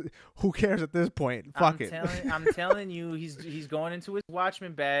 this is who cares at this point? Fuck it." I'm telling you, he's going into his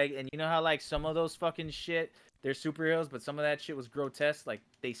Watchmen bag, and you know how like some of those fucking shit, they're superheroes, but some of that shit was grotesque. Like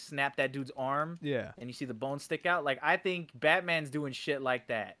they snapped that dude's arm, Yeah. and you see the bone stick out. Like I think Batman's doing shit like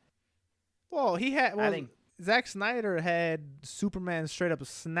that. Well, he had. Well, I think Zack Snyder had Superman straight up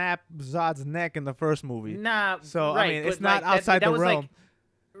snap Zod's neck in the first movie. nah. So right, I mean, but, it's not like, outside that the was realm.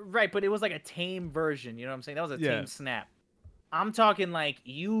 Like, right, but it was like a tame version. You know what I'm saying? That was a Yeah. tame snap. I'm talking like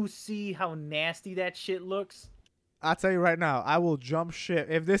you see how nasty that shit looks. I'll tell you right now, I will jump ship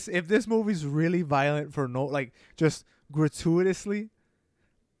if this movie's really violent for no like just gratuitously.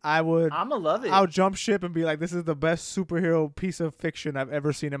 I'ma love it. I'll jump ship and be like, this is the best superhero piece of fiction I've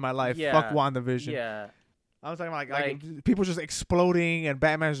ever seen in my life. Yeah. Fuck WandaVision. Yeah. I was talking about like people just exploding and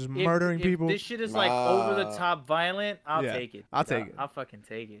Batman's just murdering if people. This shit is like over the top violent. I'll Yeah, take it. I'll take it. I'll fucking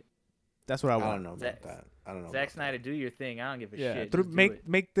take it. That's what I I want. don't know about Zack- that. I don't know. Zack about Snyder, do your thing. I don't give a Yeah, shit. Just do it.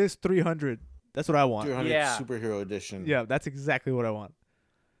 make this 300. That's what I that. want. 300 Yeah. superhero edition. Yeah, that's exactly what I want.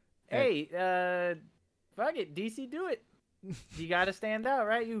 Hey, fuck it, DC, do it. You gotta stand out,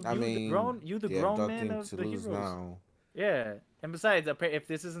 right? You I mean, the grown, you the they have grown nothing man of to the lose heroes. now. Yeah, and besides, if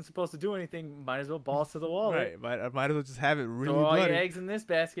this isn't supposed to do anything, might as well balls to the wall. Right, I might as well just have it really Throw all bloody. your eggs in this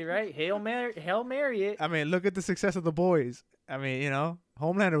basket, right? Hail Mary it. I mean, look at the success of The Boys. I mean,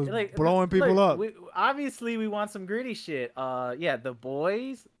 Homelander was Like, blowing people look, up. Obviously, we want some gritty shit. Yeah, The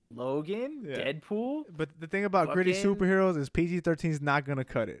Boys, Logan, Yeah. Deadpool. But the thing about gritty Fucking- superheroes is PG-13 is not gonna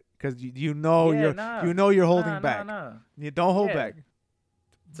cut it because you know Yeah, you're nah. you're holding Nah, back. nah. You don't hold Yeah. back.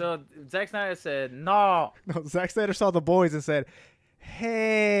 So Zack Snyder said, "No." No, Zack Snyder saw The Boys and said,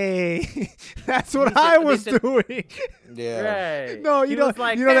 "Hey, that's what He said- I they was said- doing." Right. No, he you know- was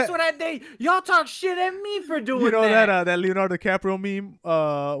like, you know that's that- what I did. Y'all talk shit at me for doing You know that. that Leonardo DiCaprio meme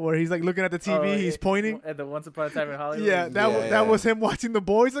where he's like looking at the TV, he's pointing. At the Once Upon a Time in Hollywood. Yeah, that Yeah. was him watching The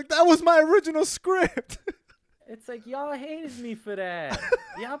Boys. Like that was my original script. It's like y'all hated me for that.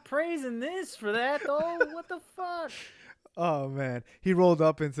 Y'all praising this for that though. What the fuck? Oh man, he rolled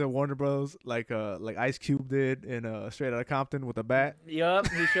up into Warner Bros. like Ice Cube did in Straight Outta Compton with a bat. Yup,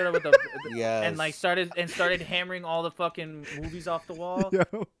 he showed up with the Yes. and like started hammering all the fucking movies off the wall.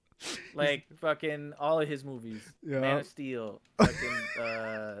 Yo, Like fucking all of his movies. Yeah. Man of Steel.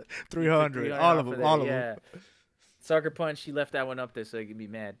 Fucking 300, all of off them, all of yeah. them. Sucker Punch, he left that one up there so he could be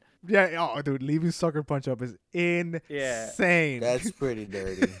mad. Yeah, oh dude, leaving Sucker Punch up is insane. That's pretty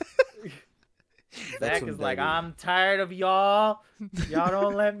dirty. Zach some is like, dirty. I'm tired of y'all. Y'all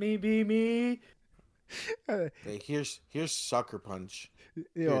don't let me be me. Hey, here's Sucker Punch. You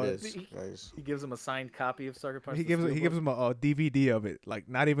Here know, it is, guys. He gives him a signed copy of Sucker Punch. he the gives steelbook. him a DVD of it, like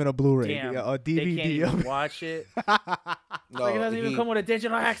not even a Blu-ray, Damn, a they can't DVD even of it. watch it. No, Like it doesn't even come with a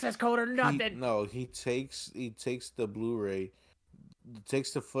digital access code or nothing. he takes the Blu-ray,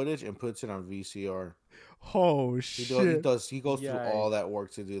 takes the footage and puts it on VCR. Oh He shit! he goes through Yikes. all that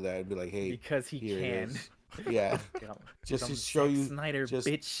work to do that and be like, hey, Because he here it can. is. Yeah, just to show you, Snyder, just-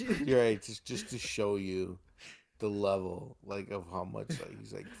 bitch. you're right, just to show you the level like of how much like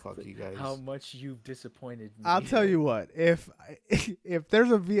he's like, fuck you guys. How much you've disappointed me. I'll tell you what, if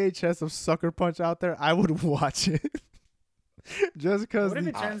there's a VHS of Sucker Punch out there, I would watch it. Just because What if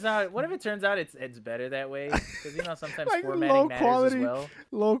it turns out? What if it turns out it's better that way? Because sometimes Like formatting low matters quality, as well.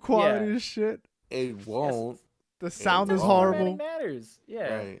 low quality Yeah. shit. It won't. The sound is won't. horrible. Formatting matters.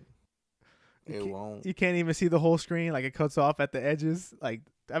 Yeah. Right. It won't. You can't even see the whole screen. Like it cuts off at the edges. Like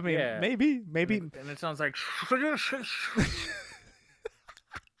I mean, Yeah. maybe. And it sounds like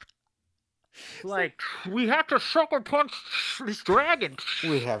like we have to sucker punch this dragon.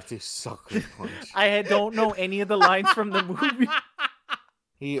 We have to Sucker Punch. I don't know any of the lines from the movie.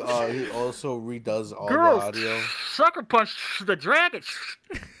 He also redoes all the Girls, audio. sucker punch the dragon.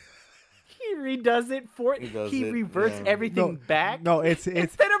 He redoes it for He does he it, reverts yeah. everything back. No, it's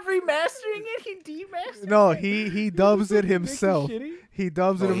Instead of remastering it, he demasters no. it. He dubs it himself. shitty. He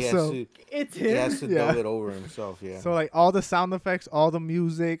dubs it Oh, he has himself. to, It's he has him. to Yeah. dub it over himself. Yeah. So like all the sound effects, all the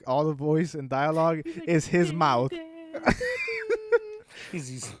music, all the voice and dialogue is his mouth.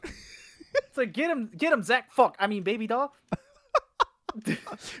 He's It's like get him, Zach. Fuck, I mean, baby doll.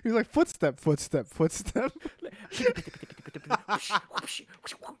 He's like footstep, footstep, footstep.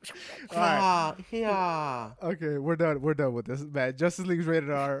 yeah. Okay, we're done. We're done with this, man. Justice League's rated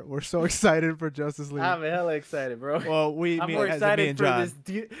R. We're so excited for Justice League. I'm hella excited, bro. Well, I'm me, more as in me excited and for John.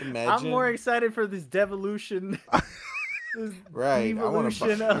 this. I'm Imagine- more excited for this devolution. This Right, I wanna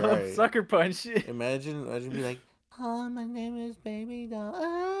devolution bu- of right. Sucker Punch. Imagine be like, "Hi, my name is Baby Doll."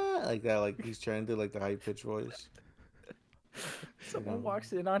 Ah, like that, like he's trying to do like the high pitched voice. Someone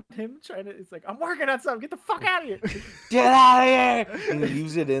walks in on him trying to. It's like, I'm working on something. Get the fuck out of here. Get out of here! And he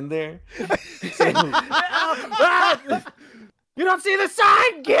leaves it in there. So, You don't see the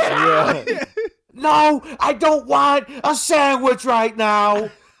sign. Get out. yeah. No, I don't want a sandwich right now.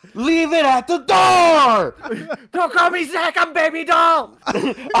 Leave it at the door. Don't call me Zach. I'm Baby Doll.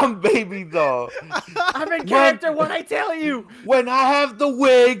 I'm Baby Doll. I'm in character when I tell you. When I have the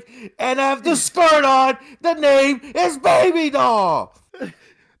wig and have the skirt on, the name is Baby Doll.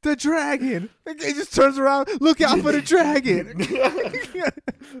 The dragon. He just turns around. Look out for the dragon.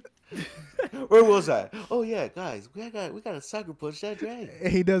 Where was I? Oh yeah, guys, we gotta sucker punch that dragon.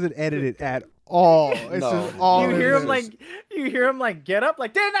 He doesn't edit it at all. It's No. just all. You in hear there. him like get up.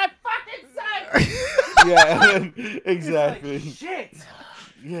 Like didn't I fucking say? Yeah, exactly. Like, shit.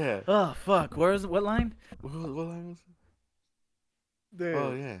 Yeah. Oh fuck. What line? What line was it? Dude.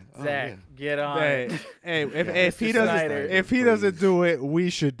 Oh yeah. Oh, Zach, yeah. get on. Hey, if Mr. he doesn't Snyder, if he doesn't do it, we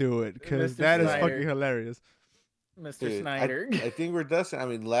should do it because Mr. that is Snyder. fucking hilarious. Mr. Dude, Snyder. I think we're done. I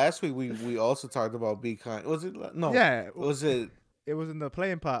mean, last week we also talked about Be Kind. Was it? No. Yeah, Was it? it was in the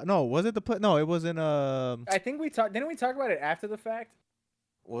playing pot. No, was it the play? No, it was in I think we talked. Didn't we talk about it after the fact?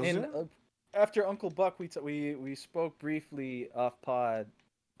 Was And, it? after Uncle Buck, we spoke briefly off pod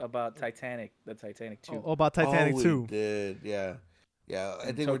about Titanic, the Titanic 2. about Titanic we 2. did. Yeah. Yeah. I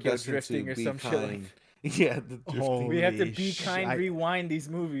And think we're Tokyo destined drifting to or Be some shit like Kind. Yeah, the drifting. We have to Holy be kind, shit. rewind these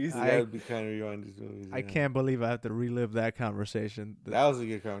movies. We gotta be kind of rewind these movies. I yeah. can't believe I have to relive that conversation. That was a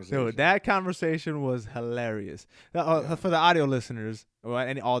good conversation. Dude, that conversation was hilarious. For the audio listeners,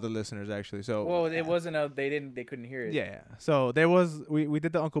 and all the listeners actually. So Well, it wasn't a. They couldn't hear it. yeah. So there was we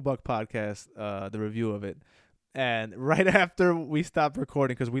did the Uncle Buck podcast, the review of it, and right after we stopped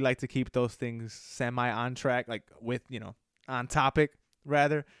recording because we like to keep those things semi on track, like with on topic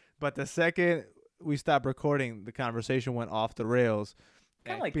rather. But the second we stopped recording, the conversation went off the rails.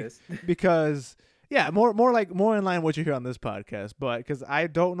 Kind of like this. Because more in line with what you hear on this podcast, but because I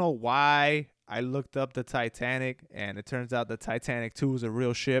don't know why I looked up the Titanic and it turns out the Titanic 2 is a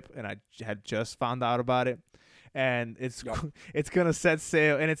real ship and I had just found out about it, and it's gonna set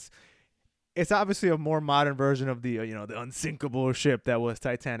sail, and it's obviously a more modern version of the the unsinkable ship that was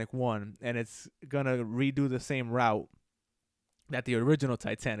Titanic 1, and it's gonna redo the same route that the original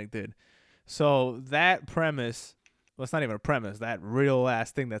Titanic did. So that premise, well, it's not even a premise, that real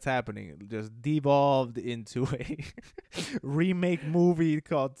ass thing that's happening just devolved into a remake movie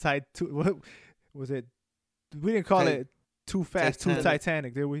called what was it? We didn't call it Too Fast, Too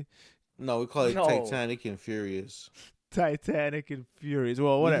Titanic, did we? No, we call it No. Titanic and Furious. Titanic and Furious.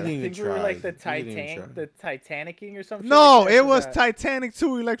 Well, whatever. didn't I think even we were try. like the We didn't even Titanicing or something. No, like that. it was That- Titanic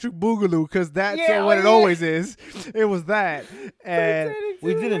 2 Electric Boogaloo, because that's Yeah, what oh it yeah. always is. It was that. And Titanic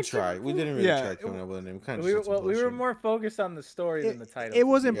We 2 didn't Electric try. We didn't really Yeah. try coming up with a name. Kind of We were more focused on the story than the title. it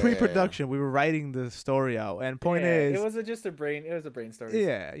wasn't Yeah, yeah, yeah. pre-production. We were writing the story out. And point Yeah, is, it was just a brain. It was a brain story.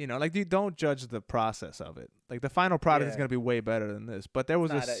 yeah, like you don't judge the process of it. Like the final product is Yeah. going to be way better than this. But there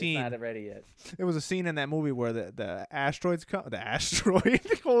was a scene. It's not ready yet. There was a scene in that movie where the asteroids come. The asteroid.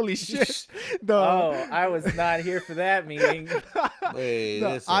 Holy shit. Oh, I was not here for that meeting. Wait, the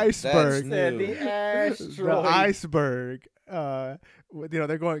listen, iceberg. Said That's the new. The asteroid. iceberg.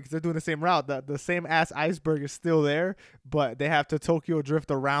 They're going because they're doing the same route. The same ass iceberg is still there, but they have to Tokyo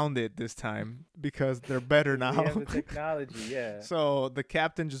drift around it this time because they're better We now. have the technology. Yeah. So the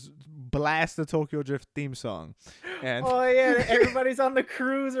captain just blasts the Tokyo Drift theme song, and Oh yeah, everybody's on the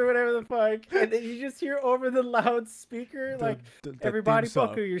cruise or whatever the fuck, and then you just hear over the loudspeaker like, the "Everybody theme song.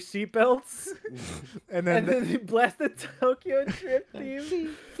 buckle your seatbelts," and then and then they blast the Tokyo Drift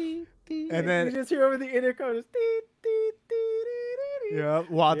theme, and then you just hear over the intercom, just, "Dee, dee, dee, dee, dee." yeah,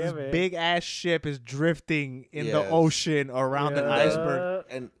 while Yeah, this man. big ass ship is drifting in the Yes. ocean around an Yeah. iceberg.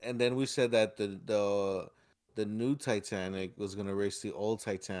 And then we said that the new Titanic was gonna race the old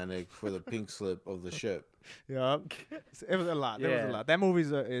Titanic for the pink slip of the ship. Yeah, it was a lot. There was Yeah. a lot. That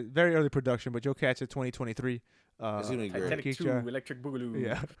movie's a very early production, but you'll catch it 2023. It's gonna be great. Titanic Keith 2, Jar- Electric Boogaloo.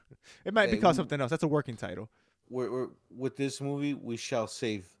 Yeah, it might be Hey, called we- something else. That's a working title. We're with this movie, we shall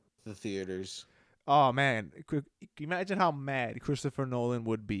save the theaters. Oh man, can you imagine how mad Christopher Nolan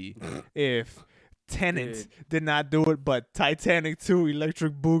would be if Tenet Dude. did not do it, but Titanic 2,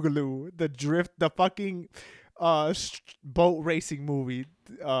 Electric Boogaloo, the fucking boat racing movie,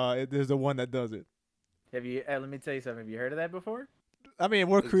 there's the one that does it. Have you? Let me tell you something. Have you heard of that before? I mean,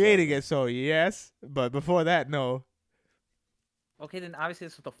 we're creating Exactly. it, so yes, but before that, no. Okay, then obviously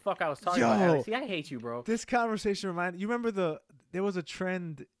that's what the fuck I was talking Yo. about. Alex. See, I hate you, bro. This conversation reminded you. Remember there was a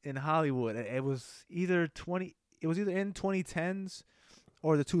trend in Hollywood. It was either it was either in 2010s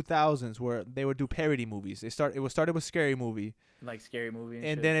or the 2000s where they would do parody movies. It was started with Scary Movie, Like Scary Movie and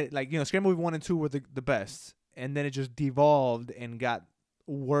and shit. then it like Scary Movie 1 and 2 were the best, and then it just devolved and got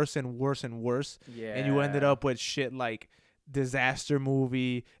worse and worse and worse. Yeah. And you ended up with shit like disaster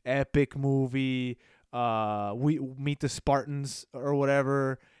movie, epic movie, we Meet the Spartans or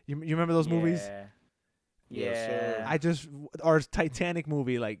whatever. You remember those movies? Yes, sir. Yeah. Our Titanic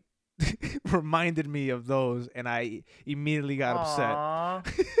movie like reminded me of those, and I immediately got upset. Aw.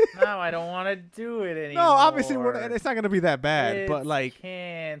 Now I don't want to do it anymore. No, obviously it's not gonna be that bad, but It's like,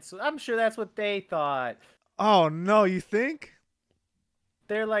 canceled. I'm sure that's what they thought. oh no, you think?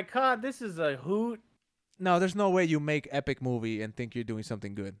 They're like, "God, this is a hoot." No, there's no way you make epic movie and think you're doing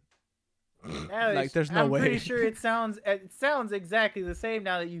something good. Alex, there's no I'm way. pretty sure it sounds exactly the same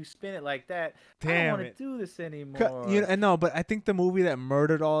now that you spin it like that. I don't Damn want to it. do this anymore. No, but I think the movie that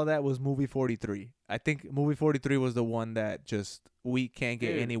murdered all of that was movie 43. I think movie 43 was the one that just we can't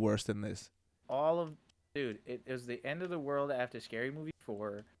get Dude. any worse than this. It was the end of the world after Scary Movie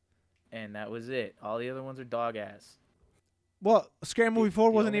 4, and that was it. All the other ones are dog ass. Well, Scary Movie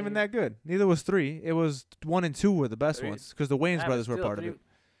 4 the wasn't even only- that good. Neither was 3. It was 1 and 2 were the best Three- ones because the Wayans Nah, but brothers were still, part of it.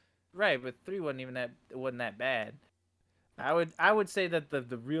 Right, but 3 wasn't that bad. I would say that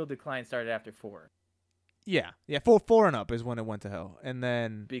the real decline started after 4 Yeah. 4 and up is when it went to hell. And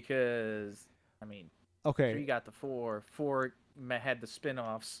then because I mean 3 okay. got the 4 had the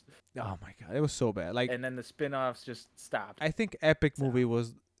spin-offs, Oh my god, it was so bad. Like and then the spin-offs just stopped. I think Epic So- Movie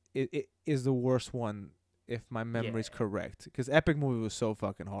was it is the worst one if my memory's Yeah. correct because Epic Movie was so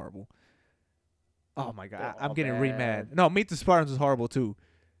fucking horrible. Oh my god, They're I'm all getting re mad. bad. No, Meet the Spartans was horrible too.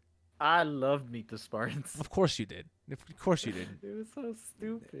 I loved Meet the Spartans. Of course you did. Of course you did. It was so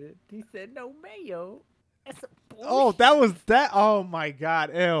stupid. He said no mayo. That's a Oh, that was that. Oh my god,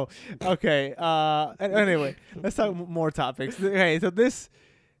 ew. Okay. Anyway, let's talk more topics. Okay, so this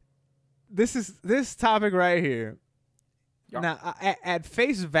topic right here. Yeah. Now, at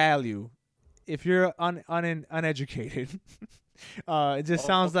face value, if you're uneducated, it just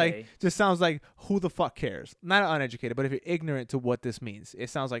sounds okay. like who the fuck cares? Not uneducated, but if you're ignorant to what this means, it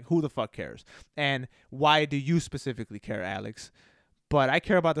sounds like who the fuck cares? And why do you specifically care, Alex? But I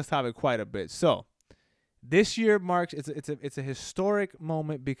care about this topic quite a bit. So, this year marks it's a historic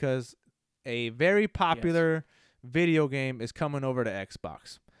moment because a very popular video game is coming over to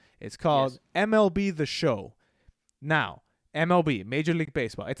Xbox. It's called MLB The Show. Now, MLB, Major League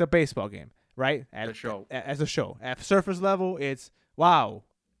Baseball. It's a baseball game, right? The show. As a show. At surface level, it's wow.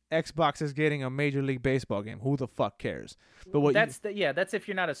 Xbox is getting a Major League Baseball game. Who the fuck cares? But what That's if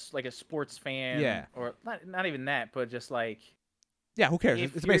you're not a sports fan. Yeah. Or not even that, but just like who cares?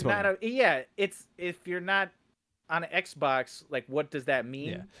 if It's a you're baseball not game. it's if you're not on an Xbox, like what does that mean?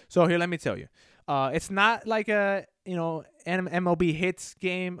 Yeah. So here, let me tell you. It's not like a MLB hits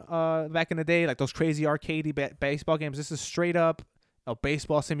game back in the day, like those crazy arcadey baseball games. This is straight up a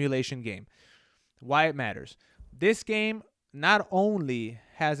baseball simulation game. Why it matters? This game not only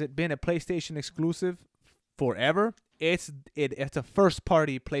has it been a PlayStation exclusive forever, it's a first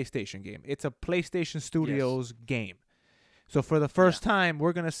party PlayStation game. It's a PlayStation Studios game. So for the first time,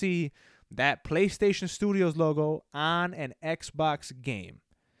 we're gonna see that PlayStation Studios logo on an Xbox game.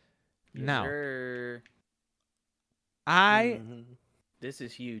 Yes, Now, sir. This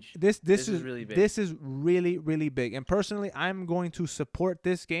is huge. This is really big. This is really, really big. And personally, I'm going to support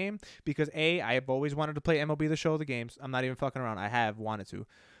this game because I've always wanted to play MLB The Show, the games. I'm not even fucking around. I have wanted to. And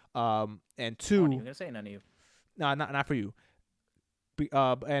I wasn't two, even gonna say none of you. no, not for you.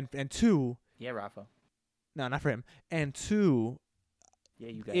 And two, Yeah, Rafa. no, not for him. And two, Yeah,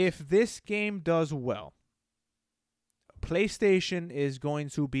 you guys. if this game does well, PlayStation is going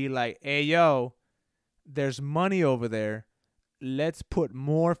to be like, hey, yo, there's money over there. Let's put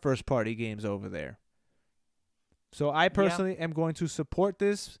more first-party games over there. So I personally am going to support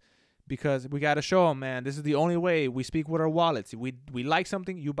this because we got to show them, man, this is the only way we speak with our wallets. We like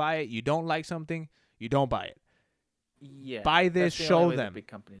something, you buy it. You don't like something, you don't buy it. Yeah. buy this, that's the show only way the them. Big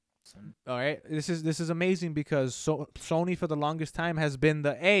companies listen. All right, this is amazing because Sony for the longest time has been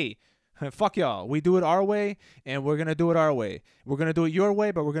the fuck y'all. We do it our way, and we're gonna do it our way. We're gonna do it your way,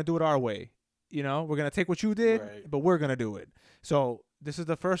 but we're gonna do it our way. You know, we're gonna take what you did, Right. but we're gonna do it. So this is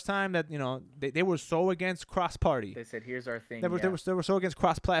the first time that they were so against cross party. They said, "Here's our thing." They were so against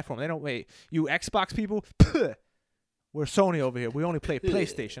cross platform. They don't wait. You Xbox people, we're Sony over here. We only play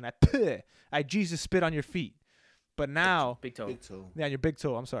PlayStation. I Jesus spit on your feet. But now, Big toe. Big toe. yeah, your big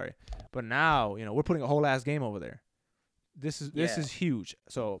toe. I'm sorry, but now we're putting a whole ass game over there. This is huge.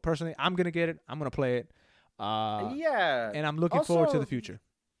 So personally, I'm gonna get it. I'm gonna play it. Yeah. And I'm looking forward to Also, the future.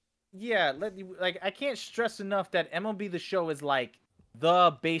 yeah, like I can't stress enough that MLB The Show is like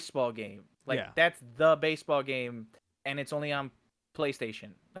the baseball game. Like Yeah. that's the baseball game, and it's only on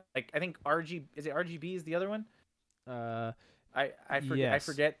PlayStation. Like I think RGB is the other one. Uh, I forget. I yes.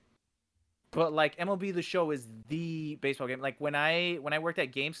 forget. But like MLB The Show is the baseball game. Like when I worked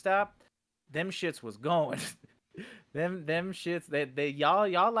at GameStop, them shits was going. them shits they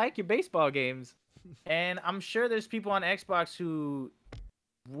y'all like your baseball games, and I'm sure there's people on Xbox who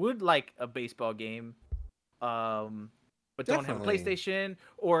would like a baseball game, but don't have a Definitely. PlayStation,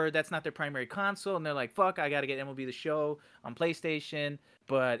 or that's not their primary console, and they're like, fuck, I gotta get MLB The Show on PlayStation.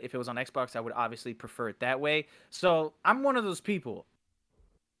 But if it was on Xbox, I would obviously prefer it that way. So I'm one of those people,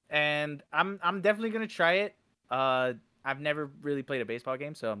 and I'm definitely gonna try it. I've never really played a baseball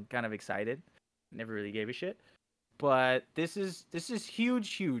game, so I'm kind of excited. Never really gave a shit, but this is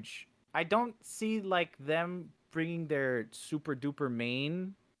huge. I don't see like them bringing their super duper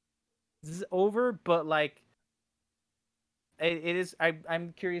main over, but like it is.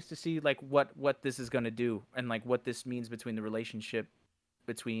 I'm curious to see like what this is gonna do, and like what this means between the relationship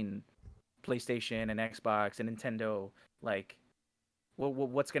between PlayStation and Xbox and Nintendo. Like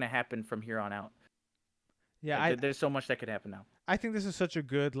what's gonna happen from here on out. Yeah, Like, there's so much that could happen now. I think this is such a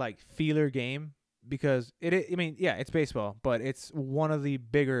good like feeler game because I mean, yeah, it's baseball, but it's one of the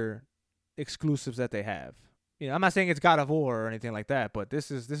bigger exclusives that they have. You know, I'm not saying it's God of War or anything like that, but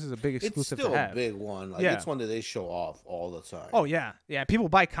this is a big It's exclusive still to a have. big one. Like Yeah. it's one that they show off all the time. Oh yeah, yeah. People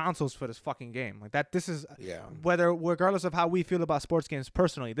buy consoles for this fucking game like that. This is Yeah. regardless of how we feel about sports games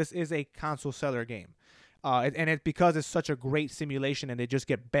personally, this is a console seller game. And it's because it's such a great simulation and they just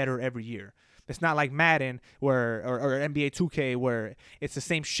get better every year. It's not like Madden or NBA 2K where it's the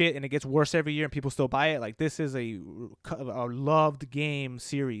same shit and it gets worse every year and people still buy it. Like this is a loved game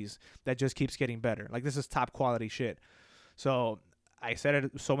series that just keeps getting better. Like this is top quality shit. So I said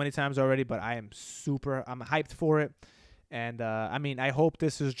it so many times already, but I'm hyped for it. And I mean, I hope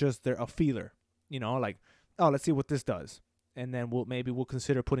this is just a feeler, you know, like, oh, let's see what this does. And then we'll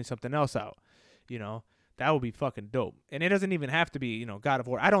consider putting something else out, you know. That would be fucking dope. And it doesn't even have to be, you know, God of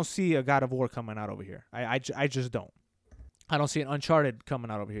War. I don't see a God of War coming out over here. I just don't. I don't see an Uncharted coming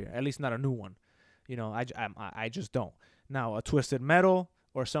out over here. At least not a new one. You know, I just don't. Now, a Twisted Metal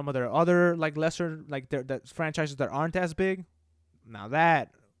or some of their other, like, lesser, like, that franchises that aren't as big, now that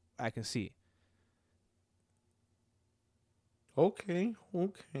I can see. Okay.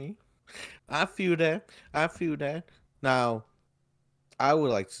 I feel that. Now, I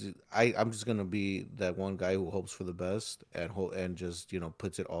would like to. I'm just gonna be that one guy who hopes for the best and just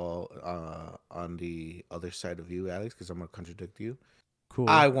puts it all on the other side of you, Alex, because I'm gonna contradict you. Cool.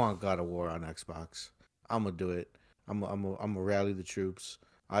 I want God of War on Xbox. I'm gonna do it. I'm gonna rally the troops.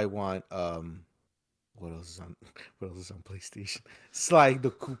 I want what else is on PlayStation? Sly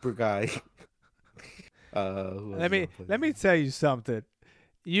the Cooper guy. Let me tell you something.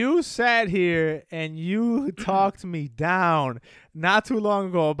 You sat here and you talked me down not too long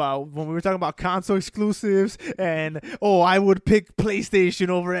ago about when we were talking about console exclusives and, I would pick PlayStation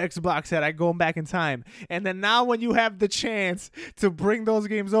over Xbox had I gone back in time. And then now when you have the chance to bring those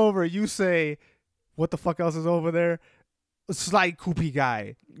games over, you say, what the fuck else is over there? Slight Koopy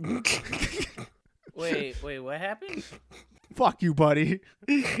guy. Wait, what happened? Fuck you, buddy.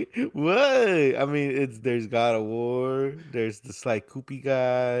 What? I mean, there's God of War. There's the Sly Koopy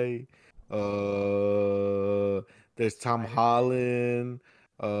guy. There's Tom Holland.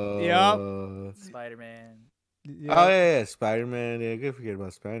 Yep. Spider-Man. Yeah. Oh yeah, Spider-Man. Yeah, good forget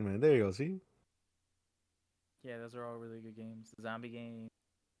about Spider-Man. There you go. See, Yeah, those are all really good games. The zombie game.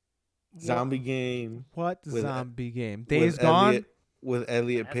 zombie game What with- zombie game? with Days Gone? Elliot, with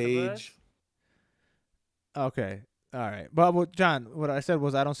Elliot Last of Us? Page. Okay. All right. But John, what I said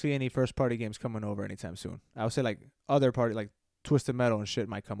was I don't see any first party games coming over anytime soon. I would say like other party like Twisted Metal and shit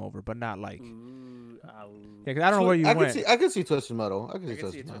might come over, but not like Ooh, yeah, 'cause I don't know where you went. I could see Twisted Metal. I could I see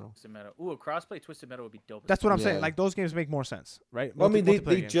can see a Twisted Metal. Twisted Metal. Ooh, a crossplay Twisted Metal would be dope. as That's what I'm Yeah. saying. Like those games make more sense, right? Well, I mean,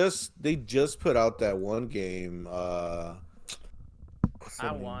 Multiplayer games. they just put out that one game. What's fuck. I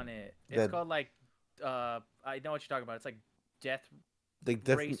that name? want it. It's That- called like I know what you're talking about. It's like Death Like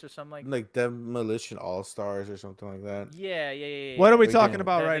Race or something like Demolition All Stars or something like that. Yeah. What are we Like, talking yeah.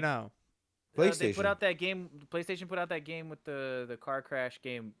 about That- right they- now? They PlayStation. put out that game. PlayStation put out that game with the car crash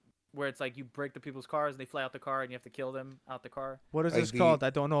game, where it's like you break the people's cars and they fly out the car and you have to kill them out the car. What is Like this the- called? I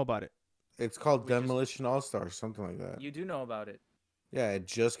don't know about it. It's called We just- Demolition All Stars, something like that. You do know about it. Yeah, it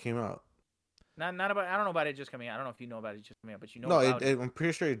just came out. Not about. I don't know about it just coming out. I don't know if you know about it just coming out, but you know No, about it. I'm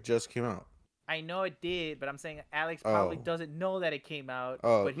pretty sure it just came out. I know it did, but I'm saying Alex probably Oh. doesn't know that it came out.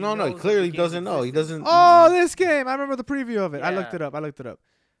 Oh but he no, knows he that clearly the game's doesn't know. He existed. doesn't. Oh, this game! I remember the preview of it. I looked Yeah. it up.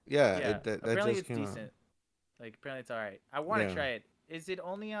 Yeah, Yeah. that Apparently just it's came decent. Like apparently it's all right. I want to Yeah. try it. Is it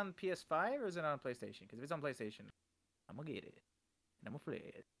only on PS5 or is it on PlayStation? Because if it's on PlayStation, I'm gonna get it and I'm gonna play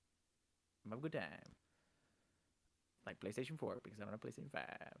it. I'm gonna have a good time. Like PlayStation 4 because I'm on a PlayStation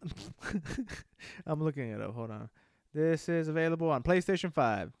 5. I'm looking it up. Hold on. This is available on PlayStation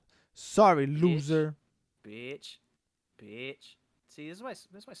 5. Sorry, loser. Bitch. See, this is why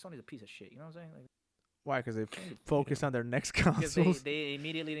Sony's a piece of shit. You know what I'm saying? Like, Why? Because they focus on their next because consoles. they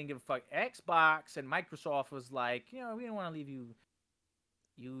immediately didn't give a fuck. Xbox and Microsoft was like, we didn't want to leave you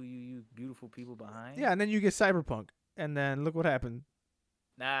beautiful people behind. Yeah, and then you get Cyberpunk, and then look what happened.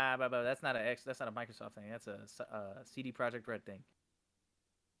 Nah, but that's not that's not a Microsoft thing. That's a CD Projekt Red thing.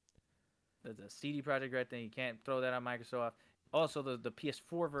 That's a CD Projekt Red thing. You can't throw that on Microsoft. Also, the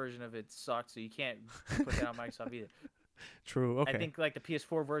PS4 version of it sucks, so you can't put that on Microsoft either. True. Okay. I think like the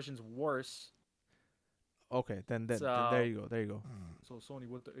PS4 version's worse. Okay. Then there So- you go. There you go. So Sony,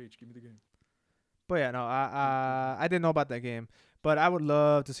 what the H? Give me the game. But yeah, no, I didn't know about that game, but I would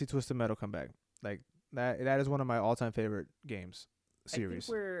love to see Twisted Metal come back. Like that is one of my all-time favorite games series.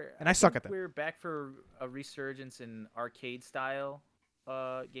 And I suck at that. We're back for a resurgence in arcade style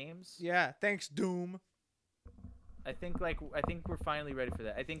games. Yeah. Thanks, Doom. I think we're finally ready for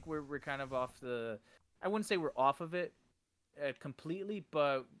that. I think we're kind of off the. I wouldn't say we're off of it completely,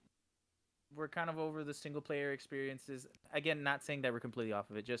 but we're kind of over the single player experiences. Again, not saying that we're completely off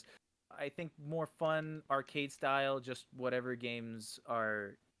of it. Just I think more fun arcade style, just whatever games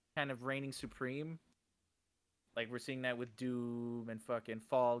are kind of reigning supreme. Like we're seeing that with Doom and fucking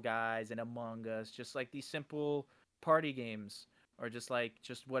Fall Guys and Among Us, just like these simple party games or just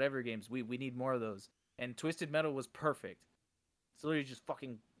whatever games. We need more of those. And Twisted Metal was perfect. It's literally just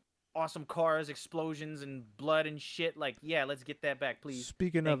fucking awesome cars, explosions, and blood and shit. Like, yeah, let's get that back, please.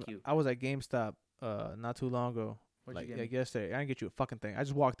 Speaking Thank of, you. I was at GameStop not too long ago. What'd you Like get me? yesterday. I didn't get you a fucking thing. I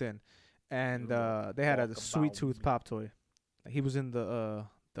just walked in, and Ooh, they had a talk Sweet about Tooth me. pop toy. He was in the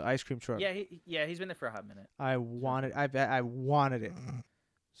ice cream truck. Yeah, he's been there for a hot minute. I wanted it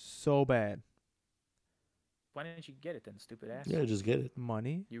so bad. Why didn't you get it then, stupid ass? Yeah, just get it.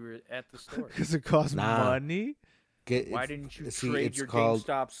 Money? You were at the store. Because it costs Nah. money? Why didn't you see, trade it's your called-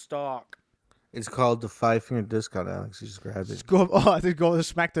 GameStop stock? It's called the 5-finger discount, Alex. You just grab it. Just go, just go and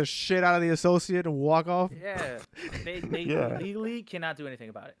smack the shit out of the associate and walk off? Yeah, they Yeah. legally cannot do anything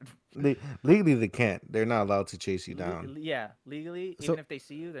about it. Legally, they can't. They're not allowed to chase you down. Legally, So- even if they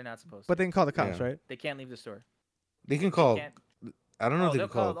see you, they're not supposed to. But they can call the cops, Yeah. right? They can't leave the store. They can call. Can't- I don't know if they they'll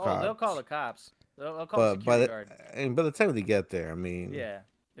can call the cops. they'll call the cops. They'll call the But by security guard. and by the time they get there, I mean, Yeah,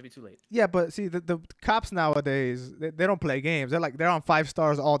 it'd be too late. Yeah, but see, the cops nowadays, they don't play games. They're on 5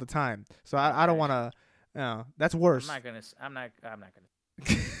 stars all the time. So I don't want to, that's worse. I'm not gonna.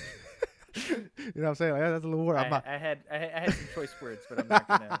 You know what I'm saying? Like, that's a little worse. I had some choice words, but I'm not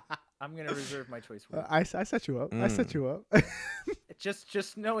gonna. I'm gonna reserve my choice words. I set you up. I set you up.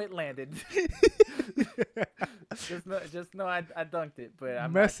 Just know it landed. just know I dunked it, but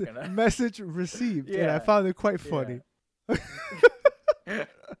I'm not gonna. Message received. And I Yeah. found it quite funny.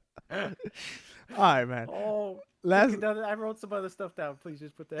 All right, man. Oh, Let's. I wrote some other stuff down. Please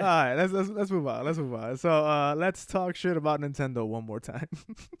just put that. All right, let's move on. Let's move on. So let's talk shit about Nintendo one more time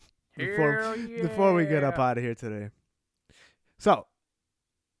before we get up out of here today. So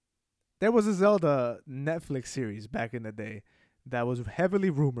there was a Zelda Netflix series back in the day that was heavily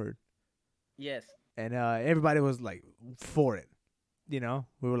rumored, Yes. and everybody was like for it. You know,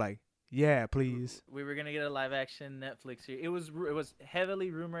 we were like, yeah, please. We were gonna get a live action Netflix series. It was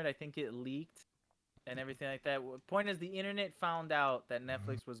heavily rumored. I think it leaked and everything like that. Point is, the internet found out that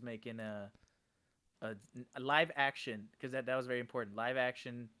Netflix was making a live action, because that was very important. Live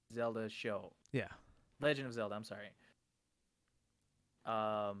action Zelda show. Yeah. Legend of Zelda. I'm sorry.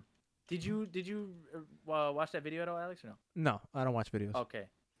 Did you watch that video at all, Alex, or no? No, I don't watch videos. Okay.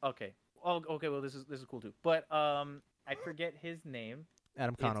 Oh, okay. Well, this is cool too. But I forget his name.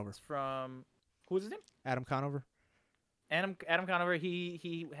 Adam Conover. It's from who's his name? Adam Conover. Adam Conover.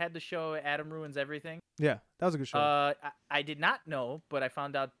 He had the show Adam Ruins Everything. Yeah, that was a good show. I did not know, but I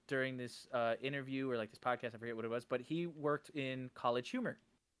found out during this interview or like this podcast. I forget what it was, but he worked in College Humor.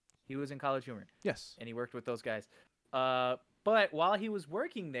 He was in College Humor, Yes. and he worked with those guys. But while he was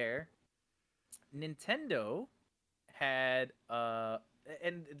working there, Nintendo had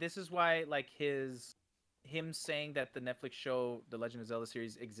and this is why like him saying that the Netflix show The Legend of Zelda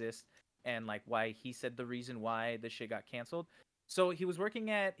series exists, and like why he said the reason why this shit got canceled. So he was working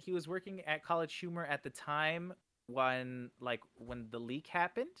at College Humor at the time when the leak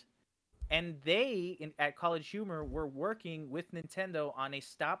happened, and they at College Humor were working with Nintendo on a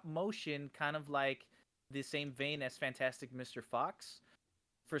stop motion, kind of like the same vein as Fantastic Mr. Fox,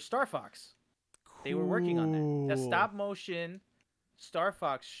 for Star Fox. They were working on that. A Cool. stop motion Star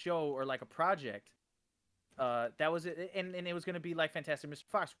Fox show or like a project. That was it, and it was gonna be like Fantastic Mr.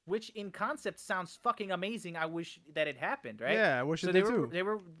 Fox, which in concept sounds fucking amazing. I wish that it happened, right? Yeah, I wish So it they did were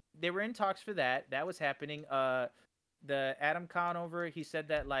too. they were in talks for that. That was happening. The Adam Conover, he said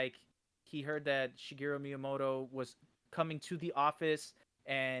that like he heard that Shigeru Miyamoto was coming to the office,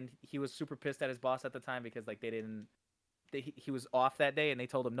 and he was super pissed at his boss at the time because like he was off that day, and they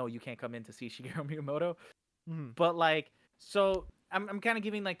told him no, you can't come in to see Shigeru Miyamoto. Mhm. But like, so I'm kind of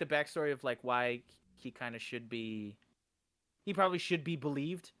giving like the backstory of like why he kind of should be, he probably should be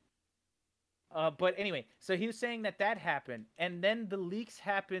believed. But anyway, so he was saying that happened, and then the leaks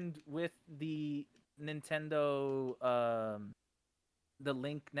happened with the Nintendo, the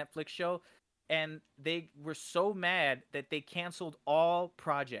Link Netflix show, and they were so mad that they canceled all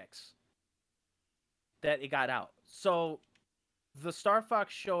projects that it got out. So the Star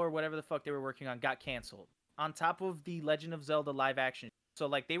Fox show or whatever the fuck they were working on got canceled. On top of the Legend of Zelda live action. So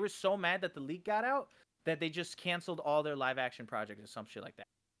like they were so mad that the leak got out that they just canceled all their live action projects or some shit like that.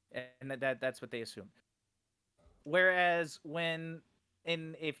 And that's what they assumed. Whereas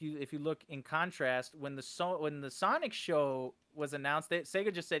if you look in contrast, when the Sonic show was announced,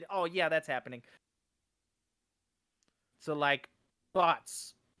 Sega just said, "Oh yeah, that's happening." So like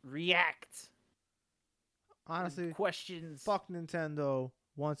thoughts, react, Honestly, questions. fuck Nintendo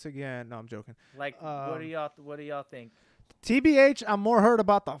once again. No, I'm joking. Like what do y'all think? TBH, I'm more hurt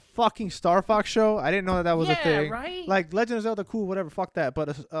about the fucking Star Fox show. I didn't know that was a thing. Right? Like Legend of Zelda, cool, whatever, fuck that.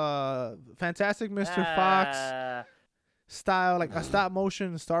 But Fantastic Mr. Fox style, like a stop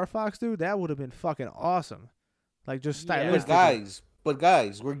motion Star Fox, dude, that would have been fucking awesome. Like just Yeah. stylistically. But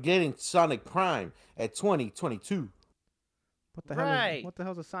guys, we're getting Sonic Prime at 2022. What the hell? Right. What the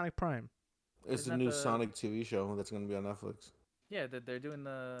hell's a Sonic Prime? It's Isn't the that new the- Sonic TV show that's going to be on Netflix. Yeah, they're doing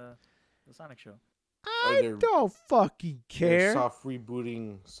the Sonic show. I they're- don't fucking They're care, soft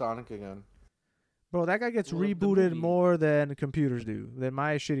rebooting Sonic again. bro. That guy gets Well, the rebooted movie- more than computers do. Than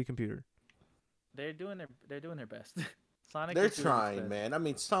my shitty computer. They're doing their best. Sonic. They're is doing its trying, best. man. I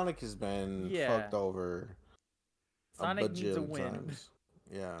mean, Sonic has been Yeah. fucked over Sonic a needs a bajillion win. times.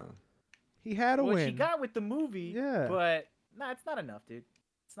 Yeah. He had a Which win. he got with the movie. Yeah. But it's not enough, dude.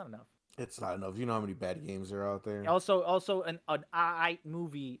 It's not enough. It's not enough. You know how many bad games are out there? Also, an alright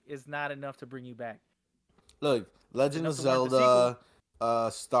movie is not enough to bring you back. Look, Legend of Enough to warrant the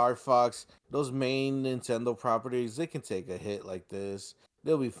Zelda, Star Fox, those main Nintendo properties, they can take a hit like this.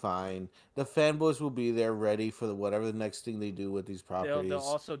 They'll be fine. The fanboys will be there ready for whatever the next thing they do with these properties. They'll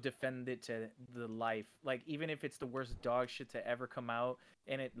also defend it to the life. Like, even if it's the worst dog shit to ever come out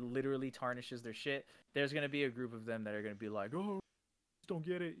and it literally tarnishes their shit, there's going to be a group of them that are going to be like, oh, just don't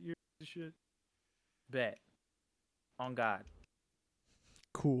get it. You're the shit. Bet. On God.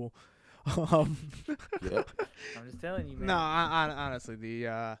 Cool. Yep. I'm just telling you, man. No, honestly,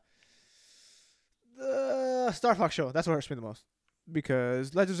 the Star Fox show, that's what hurts me the most.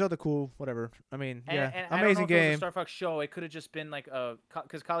 Because Legend of Zelda, cool, whatever. I mean, yeah, And I don't know amazing if it was a game. Star Fox show. It could have just been like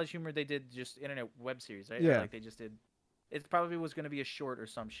because College Humor, they did just internet web series, right? Yeah. Like they just did. It probably was going to be a short or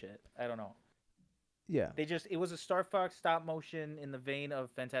some shit. I don't know. Yeah, It was a Star Fox stop motion in the vein of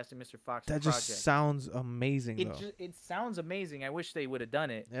Fantastic Mr. Fox that project. just sounds amazing, though. It sounds amazing. I wish they would have done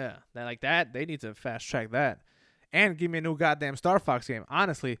it. Yeah, that they need to fast track that, and give me a new goddamn Star Fox game.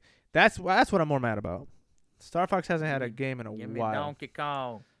 Honestly, that's what I'm more mad about. Star Fox hasn't had a game in a Give me while. Donkey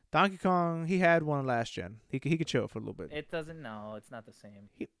Kong. Donkey Kong, he had one last gen. He could chill for a little bit. It doesn't. No, it's not the same.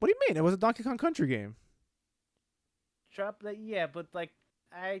 What do you mean? It was a Donkey Kong Country game. Yeah, but like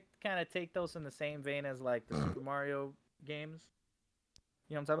I kind of take those in the same vein as like the Super Mario games.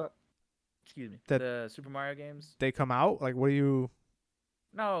 You know what I'm talking about? Excuse me. The Super Mario games. They come out like, what are you?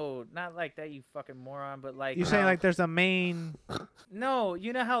 No, not like that, you fucking moron. But like You saying how- like there's a main? No,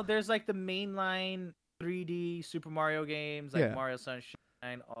 you know how there's like the mainline 3D Super Mario games, like Yeah. Mario Sunshine,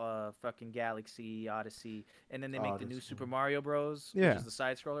 fucking Galaxy, Odyssey, and then they make the new Odyssey. Super Mario Bros, Yeah. which is the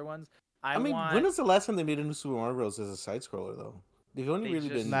side scroller ones. I mean, when was the last time they made a new Super Mario Bros. As a side scroller, though? They've only They really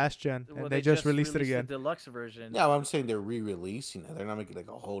just- been. Last gen, well, and they just released it the again. deluxe version. Yeah, well, I'm saying they're re-releasing it. They're not making like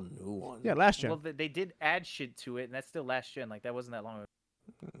a whole new one. Yeah, last gen. Well, they did add shit to it, and that's still last gen. Like that wasn't that long ago.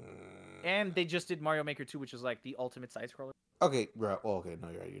 Mm, And they just did Mario Maker 2, which is like the ultimate side scroller. Okay, right. Oh, okay, no,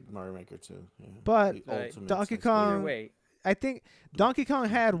 you're right. You're Mario Maker 2. Yeah. But The ultimate Donkey side-scroller. Kong- Either way, I think Donkey Kong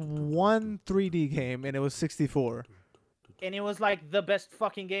had one 3D game, and it was 64. and it was like the best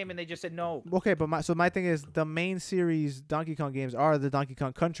fucking game, and they just said no. Okay, but my thing is the main series Donkey Kong games are the Donkey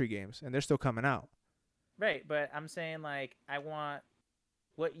Kong Country games, and they're still coming out. Right, but I'm saying like I want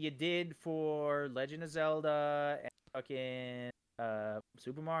what you did for Legend of Zelda and fucking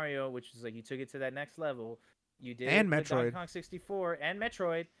Super Mario, which is like you took it to that next level. You did And it with Donkey Metroid. Kong 64 and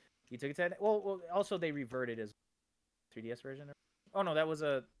Metroid. You took it to that. Well, also they reverted as 3DS version. Oh no, that was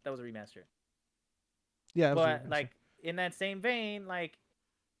a remaster. Yeah, But like in that same vein, like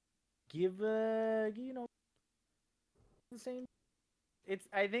give the same. It's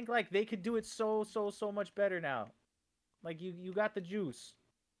I think like they could do it so much better now. Like you got the juice.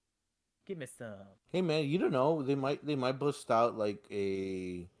 Give me some. Hey man, you don't know. They might bust out like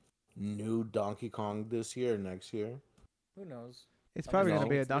a new Donkey Kong this year or next year. Who knows? it's I'm probably just gonna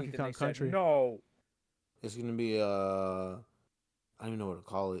be saying a it's Donkey leaked and Kong they said country. no. It's gonna be I don't even know what to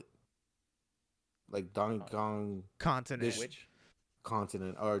call it. Like Donkey Kong Continent. Which?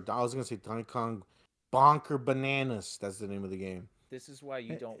 Continent, or I was gonna say Donkey Kong Bonker Bananas. That's the name of the game. This is why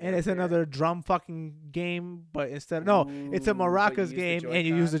you don't. And work it's there. another drum fucking game, but instead it's a Ooh, but maracas you use the game, and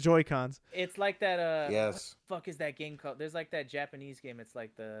you use the Joy-Cons. It's like that. What Yes. the fuck is that game called? There's like that Japanese game. It's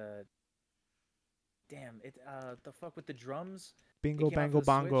like the. Damn it! The fuck with the drums. Bingo, came out bango, for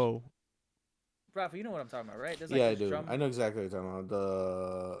the Switch? bongo. Rafa, you know what I'm talking about, right? There's like Yeah, I this do. Drum... I know exactly what you're talking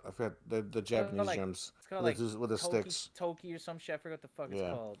about. I forgot the Japanese like- drums It's called like with the sticks. Toki or some shit. I forgot what the fuck Yeah. it's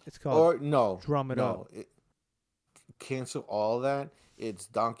called. It's called Or no, Drum It no, cancel all that. It's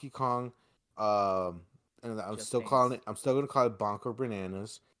Donkey Kong. And I'm Just still Dance. calling it. I'm still gonna call it Bonker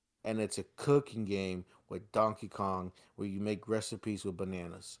Bananas, and it's a cooking game with Donkey Kong where you make recipes with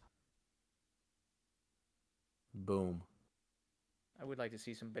bananas. Boom. I would like to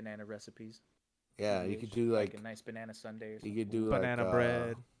see some banana recipes. Yeah, you TBH, could do like a nice banana sundae or something. you could do banana like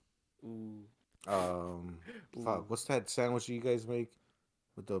bread. Ooh. Fuck, Ooh. what's that sandwich you guys make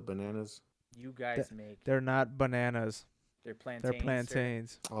with the bananas? You guys make. They're not bananas. They're plantains. They're sir.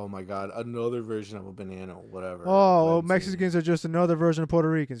 plantains. Oh my god, another version of a banana, whatever. Oh, Plantain. Mexicans are just another version of Puerto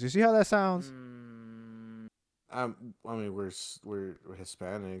Ricans. You see how that sounds? I mean, we're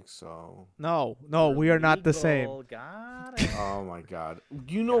Hispanic, so. No, we are not the same. Illegal, got it. Oh my god,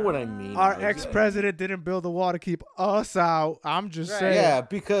 you know what I mean. Our like- ex-president didn't build the wall to keep us out. I'm just Right. saying. Yeah,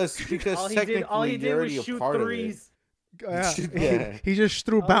 because all technically he did you're was already a shoot part threes. Yeah. Yeah. He just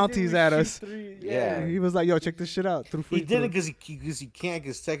threw All he did bounties was at shoot us. threes. Yeah. He was like, "Yo, check this shit out." Threw free He did it throws. because he can't,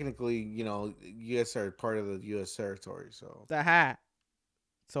 because technically, U.S. are part of the U.S. territory. So The hat.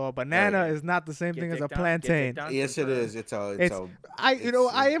 So a banana Right. is not the same Get thing as dick a down- get plantain. dick down yes, it confirmed. is. It's It's-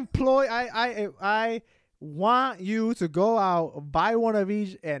 I want you to go out, buy one of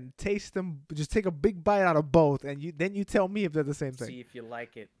each, and taste them. Just take a big bite out of both, and then you tell me if they're the same thing. See if you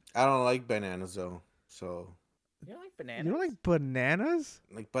like it. I don't like bananas though. So You don't like bananas? You don't like bananas?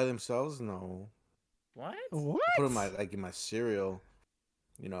 like by themselves, no. What? What? Put them in my cereal,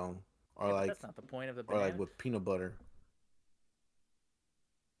 or Yeah, but like that's not the point of the or banana. like with peanut butter.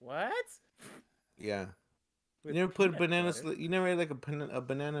 What? Yeah. With You never put peanut bananas. butter? You never ate like a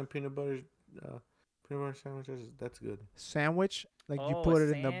banana and peanut butter sandwich. That's good. Sandwich? Like you Oh, put a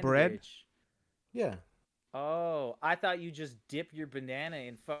it in the bread? sandwich. Yeah. Oh, I thought you just dip your banana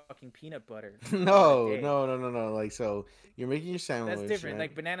in fucking peanut butter. No. Day. Like, so you're making your sandwich. That's different. right?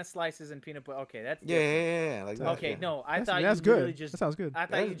 Like banana slices and peanut butter. Okay, that's Yeah, different. yeah. Like Okay, yeah. no, I That's thought that's you good. literally just. That sounds good. I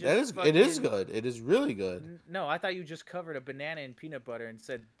thought you just. It is fucking- good. It is really good. No, I thought you just covered a banana in peanut butter and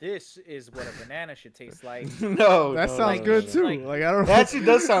said this is what a banana should taste like. No, That no, sounds no, good no. too. Like- Like I don't know. That actually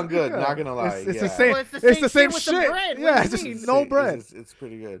does sound good. Yeah. Not gonna lie. It's yeah. the same. Well, it's the same with the shit. bread. What Yeah, do it's you just mean? no bread. It's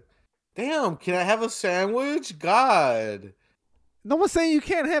pretty good. Damn, can I have a sandwich? God. No one's saying you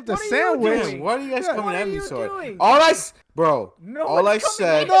can't have the What are you sandwich. doing? Damn, why are you guys Yeah. coming What at are me you so hard? doing? Bro, No all one's I coming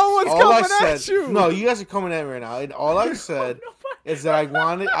said, at No one's all coming I at said, you. No, you guys are coming at me right now. And all I said is that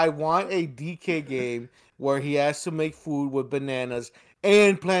I want a DK game where he has to make food with bananas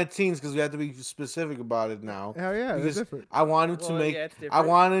and plantains, because we have to be specific about it now. Hell yeah, that's Because different. I want him to Well, make. yeah, it's I different.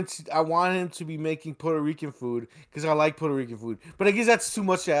 want him to be making Puerto Rican food because I like Puerto Rican food. But I guess that's too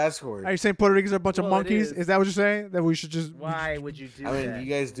much to ask for. Are you saying Puerto Ricans are a bunch of Well, it monkeys? is. Is that what you're saying? That we should just Why would you do I mean, that? you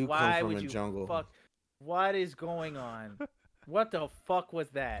guys do come Why from would a you jungle. Fuck? What is going on? What the fuck was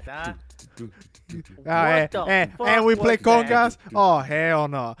that? Huh? and, the and fuck we was play that? congas? Oh hell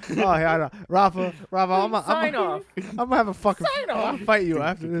no! Oh hell no! Rafa, Sign off. I'm gonna have a fucking Sign I'm off. gonna fight you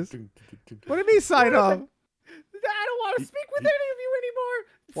after this. What do you mean sign off? I don't want to speak with any of you anymore.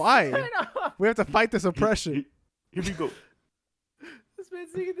 Why? Sign off. We have to fight this oppression. Here we go. This man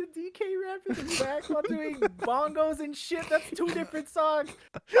singing the DK rap in the back while doing bongos and shit. That's two different songs.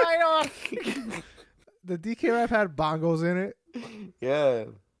 Sign off. The DK rap had bongos in it. Yeah.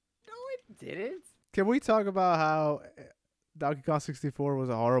 No, it didn't. Can we talk about how Donkey Kong 64 was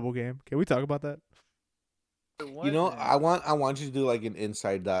a horrible game? Can we talk about that? It You know, wasn't. I want you to do like an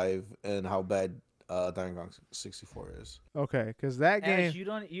inside dive and how bad Donkey Kong 64 is. Okay, because that game Ash, you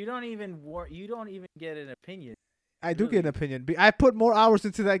don't even get an opinion. I do get an really- opinion. I put more hours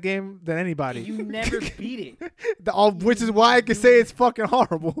into that game than anybody. You never beat it. Which is why I can say it's fucking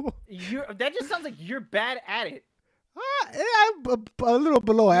horrible. That just sounds like you're bad at it. Yeah, I'm a little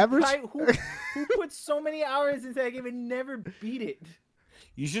below average. Who put so many hours into that game and never beat it?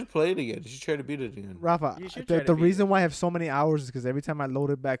 You should play it again. You should try to beat it again. Rafa, You should try the to beat reason why I have so many hours is because every time I load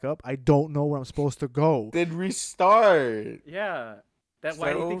it back up, I don't know where I'm supposed to go. Then restart. Yeah. Why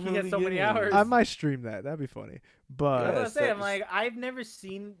Start do you think over he has so many beginning. hours? I might stream that. That'd be funny. But I was Yes, saying, I'm that's- like, I've never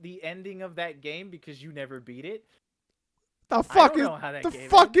seen the ending of that game because you never beat it. the fuck don't is know how that the game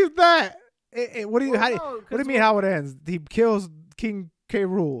fuck is that? What do you Well, how, no, what do you 'cause mean how it ends? He kills King K.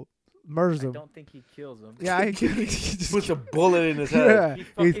 Rool, murders I him. don't think he kills him. Yeah, he just Puts a bullet in his head. yeah. He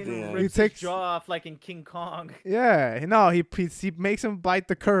He- fucking Damn. rips He takes- his jaw off like in King Kong. Yeah, no, he makes him bite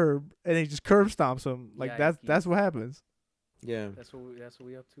the curb, and he just curb stomps him. Like Yeah, that's what happens. Yeah. That's what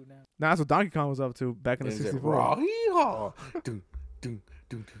we up to now. Now that's what Donkey Kong was up to back in the And he's like, 64. "Raw, hee-haw." Dun, dun, dun,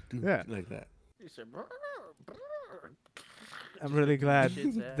 dun, dun, Yeah. like that. He said, I'm really glad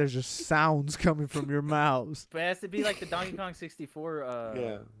Shit's ass. there's just sounds coming from your mouths. But it has to be like the Donkey Kong 64,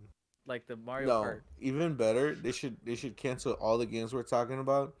 Yeah. like the Mario No, Kart. even better. They should cancel all the games we're talking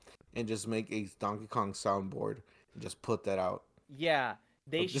about and just make a Donkey Kong soundboard and just put that out. Yeah,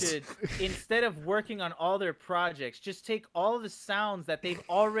 they Just- should instead of working on all their projects, just take all the sounds that they've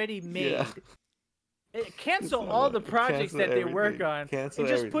already made. Yeah. Cancel all the projects Cancel that they work everything. on Cancel and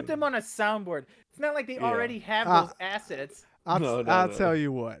just put everything. them on a soundboard. It's not like they Yeah. already have Ah. those assets. I'll No, I'll no. tell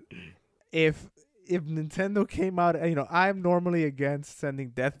you what. If Nintendo came out, I'm normally against sending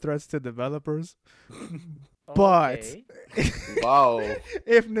death threats to developers. But- Okay. Wow.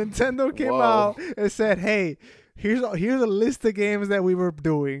 If Nintendo came Whoa. out and said, "Hey, here's a list of games that we were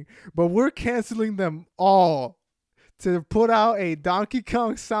doing, but we're canceling them all to put out a Donkey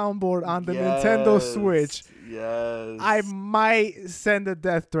Kong soundboard on the Nintendo Yes, Switch," Yes. I might send a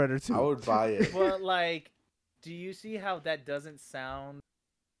death threat or two. I would buy it. But like, do you see how that doesn't sound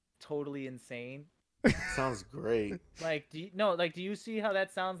totally insane? Sounds great. Like, do you see how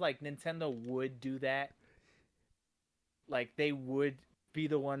that sounds like Nintendo would do that? Like, they would be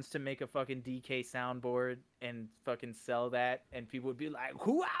the ones to make a fucking DK soundboard and fucking sell that, and people would be like,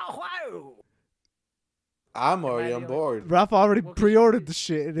 "Wow!" I'm I already the on only- board. Ralph already Well, 'cause pre-ordered you- the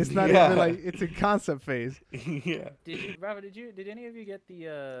shit, and it's not Yeah. even like it's in concept phase. Yeah. Did you, Robert? Did any of you get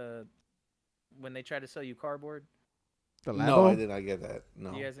the when they tried to sell you cardboard? The No, I Labo. did not get that.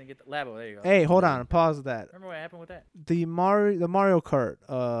 No. You guys didn't get the Labo. There you go. Hey, hold on, pause that. Remember what happened with that? The Mario Kart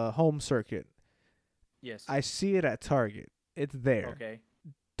home circuit. Yes. I see it at Target. It's there. Okay.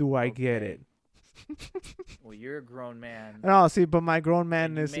 Do I get Okay. it? Well, you're a grown man. No, see, but my grown and you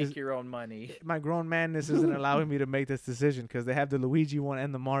madness make is your own money. my grown madness isn't allowing me to make this decision because they have the Luigi one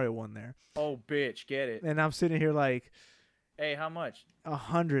and the Mario one there, Oh, bitch, get it. and I'm sitting here like Hey, how much?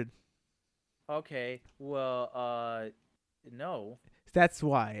 100. Okay. Well, no. That's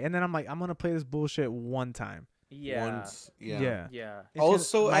why. And then I'm like, I'm gonna play this bullshit one time. Yeah. Once. Yeah. Yeah. Yeah. It's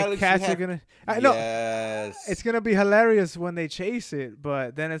Also, my Alex, you cats are have- gonna. I know Yes. it's gonna be hilarious when they chase it,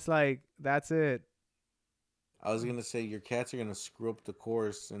 but then it's like that's it. I was gonna say your cats are gonna screw up the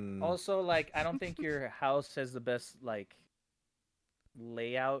course and Also, like, I don't think your house has the best like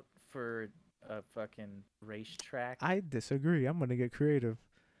layout for a fucking racetrack. I disagree. I'm gonna get creative.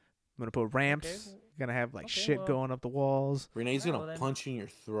 I'm gonna put ramps. well- Gonna have like okay, shit well- going up the walls. Renee's Well, gonna then- punch you in your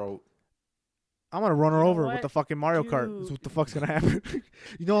throat. I'm gonna run her You know over with what? the fucking Mario Kart. That's You- what the fuck's gonna happen.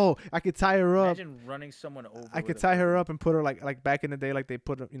 I could tie her up. Imagine running someone over. I could with a tie her fucking- up and put her like back in the day, like they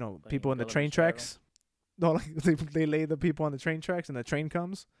put Like people in the Gulliver's train Travel? tracks. No, like they lay the people on the train tracks and the train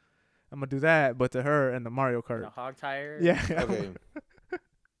comes. I'm gonna do that, but to her and the Mario in Kart. a hog tire. Yeah. Okay.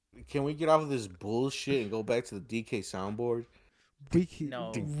 Can we get off of this bullshit and go back to the DK soundboard? we can,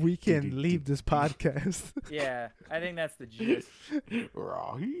 No. we can leave this podcast. Yeah, I think that's the gist.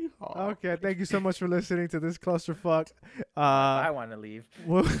 Okay, thank you so much for listening to this clusterfuck. I want to leave.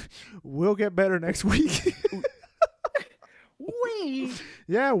 We'll get better next week. We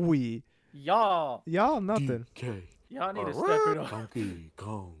Yeah, y'all nothing. DK. y'all need to step it up. Donkey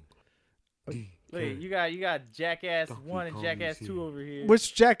Kong. Wait, you got Jackass Donkey 1 and Kong Jackass is 2 here. over here.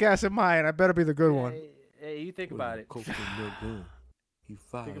 Which jackass am I? And I better be the good one. Hey, you think about it. He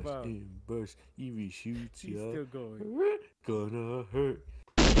fires about it. and bursts. He shoots He's ya. still going. Gonna hurt.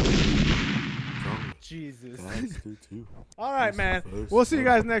 Jesus. All right, man. first We'll see you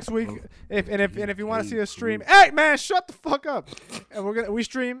guys next week. If you want to see us stream, hey man, shut the fuck up. And we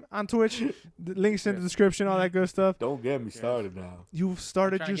stream on Twitch. The links in the description, all that good stuff. Don't get me started now. You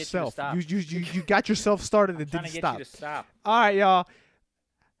started trying to get you to yourself. stop. You got yourself started and Trying didn't to get stop. you to stop. All right, y'all.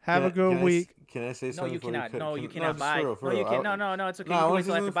 Have a good week. Can I say No, something? you before cannot. cut? No, you Can- cannot. just Bye. for real, for No, you real. can't. No, it's okay. No, You I can wanna wait till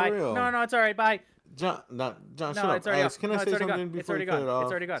say after. something Bye. for real. No, it's all right. Bye. John, No, shut up. it's already Alex, off. can No, I say it's already something gone. before It's already we cut gone. it off?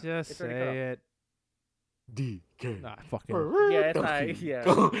 It's already gone. Just It's already say gone. it. DK. Nah, fucking. Yeah, it's not. Yeah.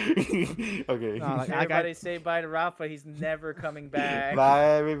 Okay. Nah, like, Everybody say bye to Rafa. He's never coming back.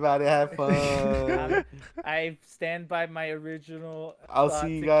 Bye, everybody. Have fun. I stand by my original. I'll thought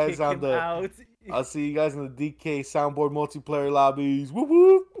see you to guys kick on him the- out. I'll see you guys in the DK soundboard multiplayer lobbies. Whoop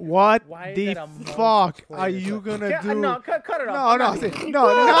whoop. What Why is the that a fuck multiplayer are you clip? gonna do? No, cut it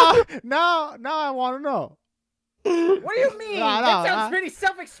off. No. Now I want to know. What do you mean? Nah, that sounds nah. pretty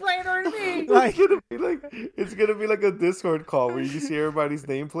self-explanatory to me. Like, It's gonna be like a Discord call where you just see everybody's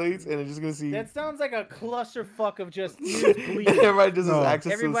nameplates and it's just gonna see That sounds like a clusterfuck of just ears bleeding. everybody just has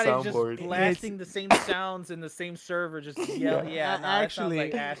access Everybody to the just soundboard. blasting the same sounds in the same server, just yell. Yeah, no, that sounds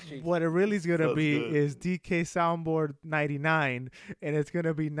like ass cheeks. what it really is gonna Sounds be good. is DK Soundboard 99, and it's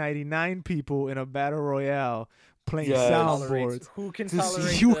gonna be 99 people in a battle royale playing Yes. soundboards. Who can To see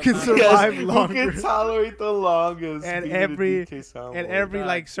tolerate who the can amount of- survive Who longer. can tolerate the longest? And being in a every- DK soundboard? and every God,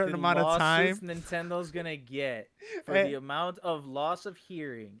 like certain the amount of time. lawsuits Nintendo's gonna get for And- the amount of loss of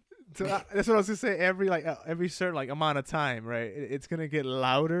hearing. So that's what I was gonna say. Every certain like amount of time, right? It's gonna get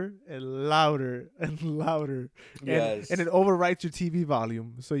louder and louder and louder. Yes. And it overwrites your TV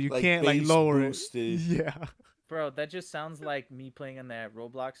volume, so you Like can't like bass lower boosted. it. Yeah. Bro, that just sounds like me playing on that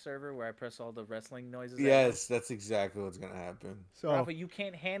Roblox server where I press all the wrestling noises. at Yes, that's exactly what's gonna happen. So Rafa, you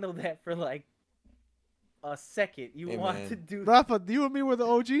can't handle that for like a second. You Hey, want man. to do Rafa, you and me were the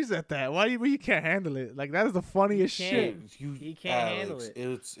OGs at that. Why you can't handle it? Like that is the funniest You shit. can't. He can't handle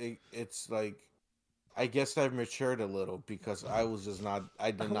Alex, it. It's like, I guess I've matured a little because I was just not.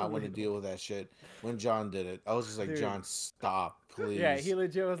 I did not want to deal with that shit when John did it. I was just like, Dude. John, stop, please. Yeah, he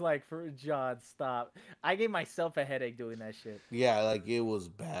legit was like, "For John, stop." I gave myself a headache doing that shit. Yeah, like it was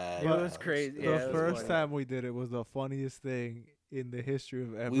bad. It was Alex. crazy. It Yeah, The it was first funny. time we did it was the funniest thing in the history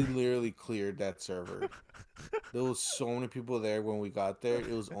of ever. We literally cleared that server. There was so many people there when we got there.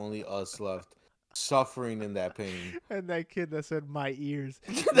 It was only us left, suffering in that pain. And that kid that said my ears.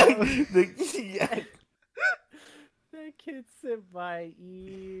 Yeah. That kid said my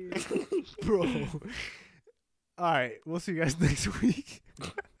ears. Bro. All right, we'll see you guys next week.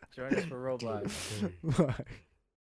 Join us for Roblox. Bye.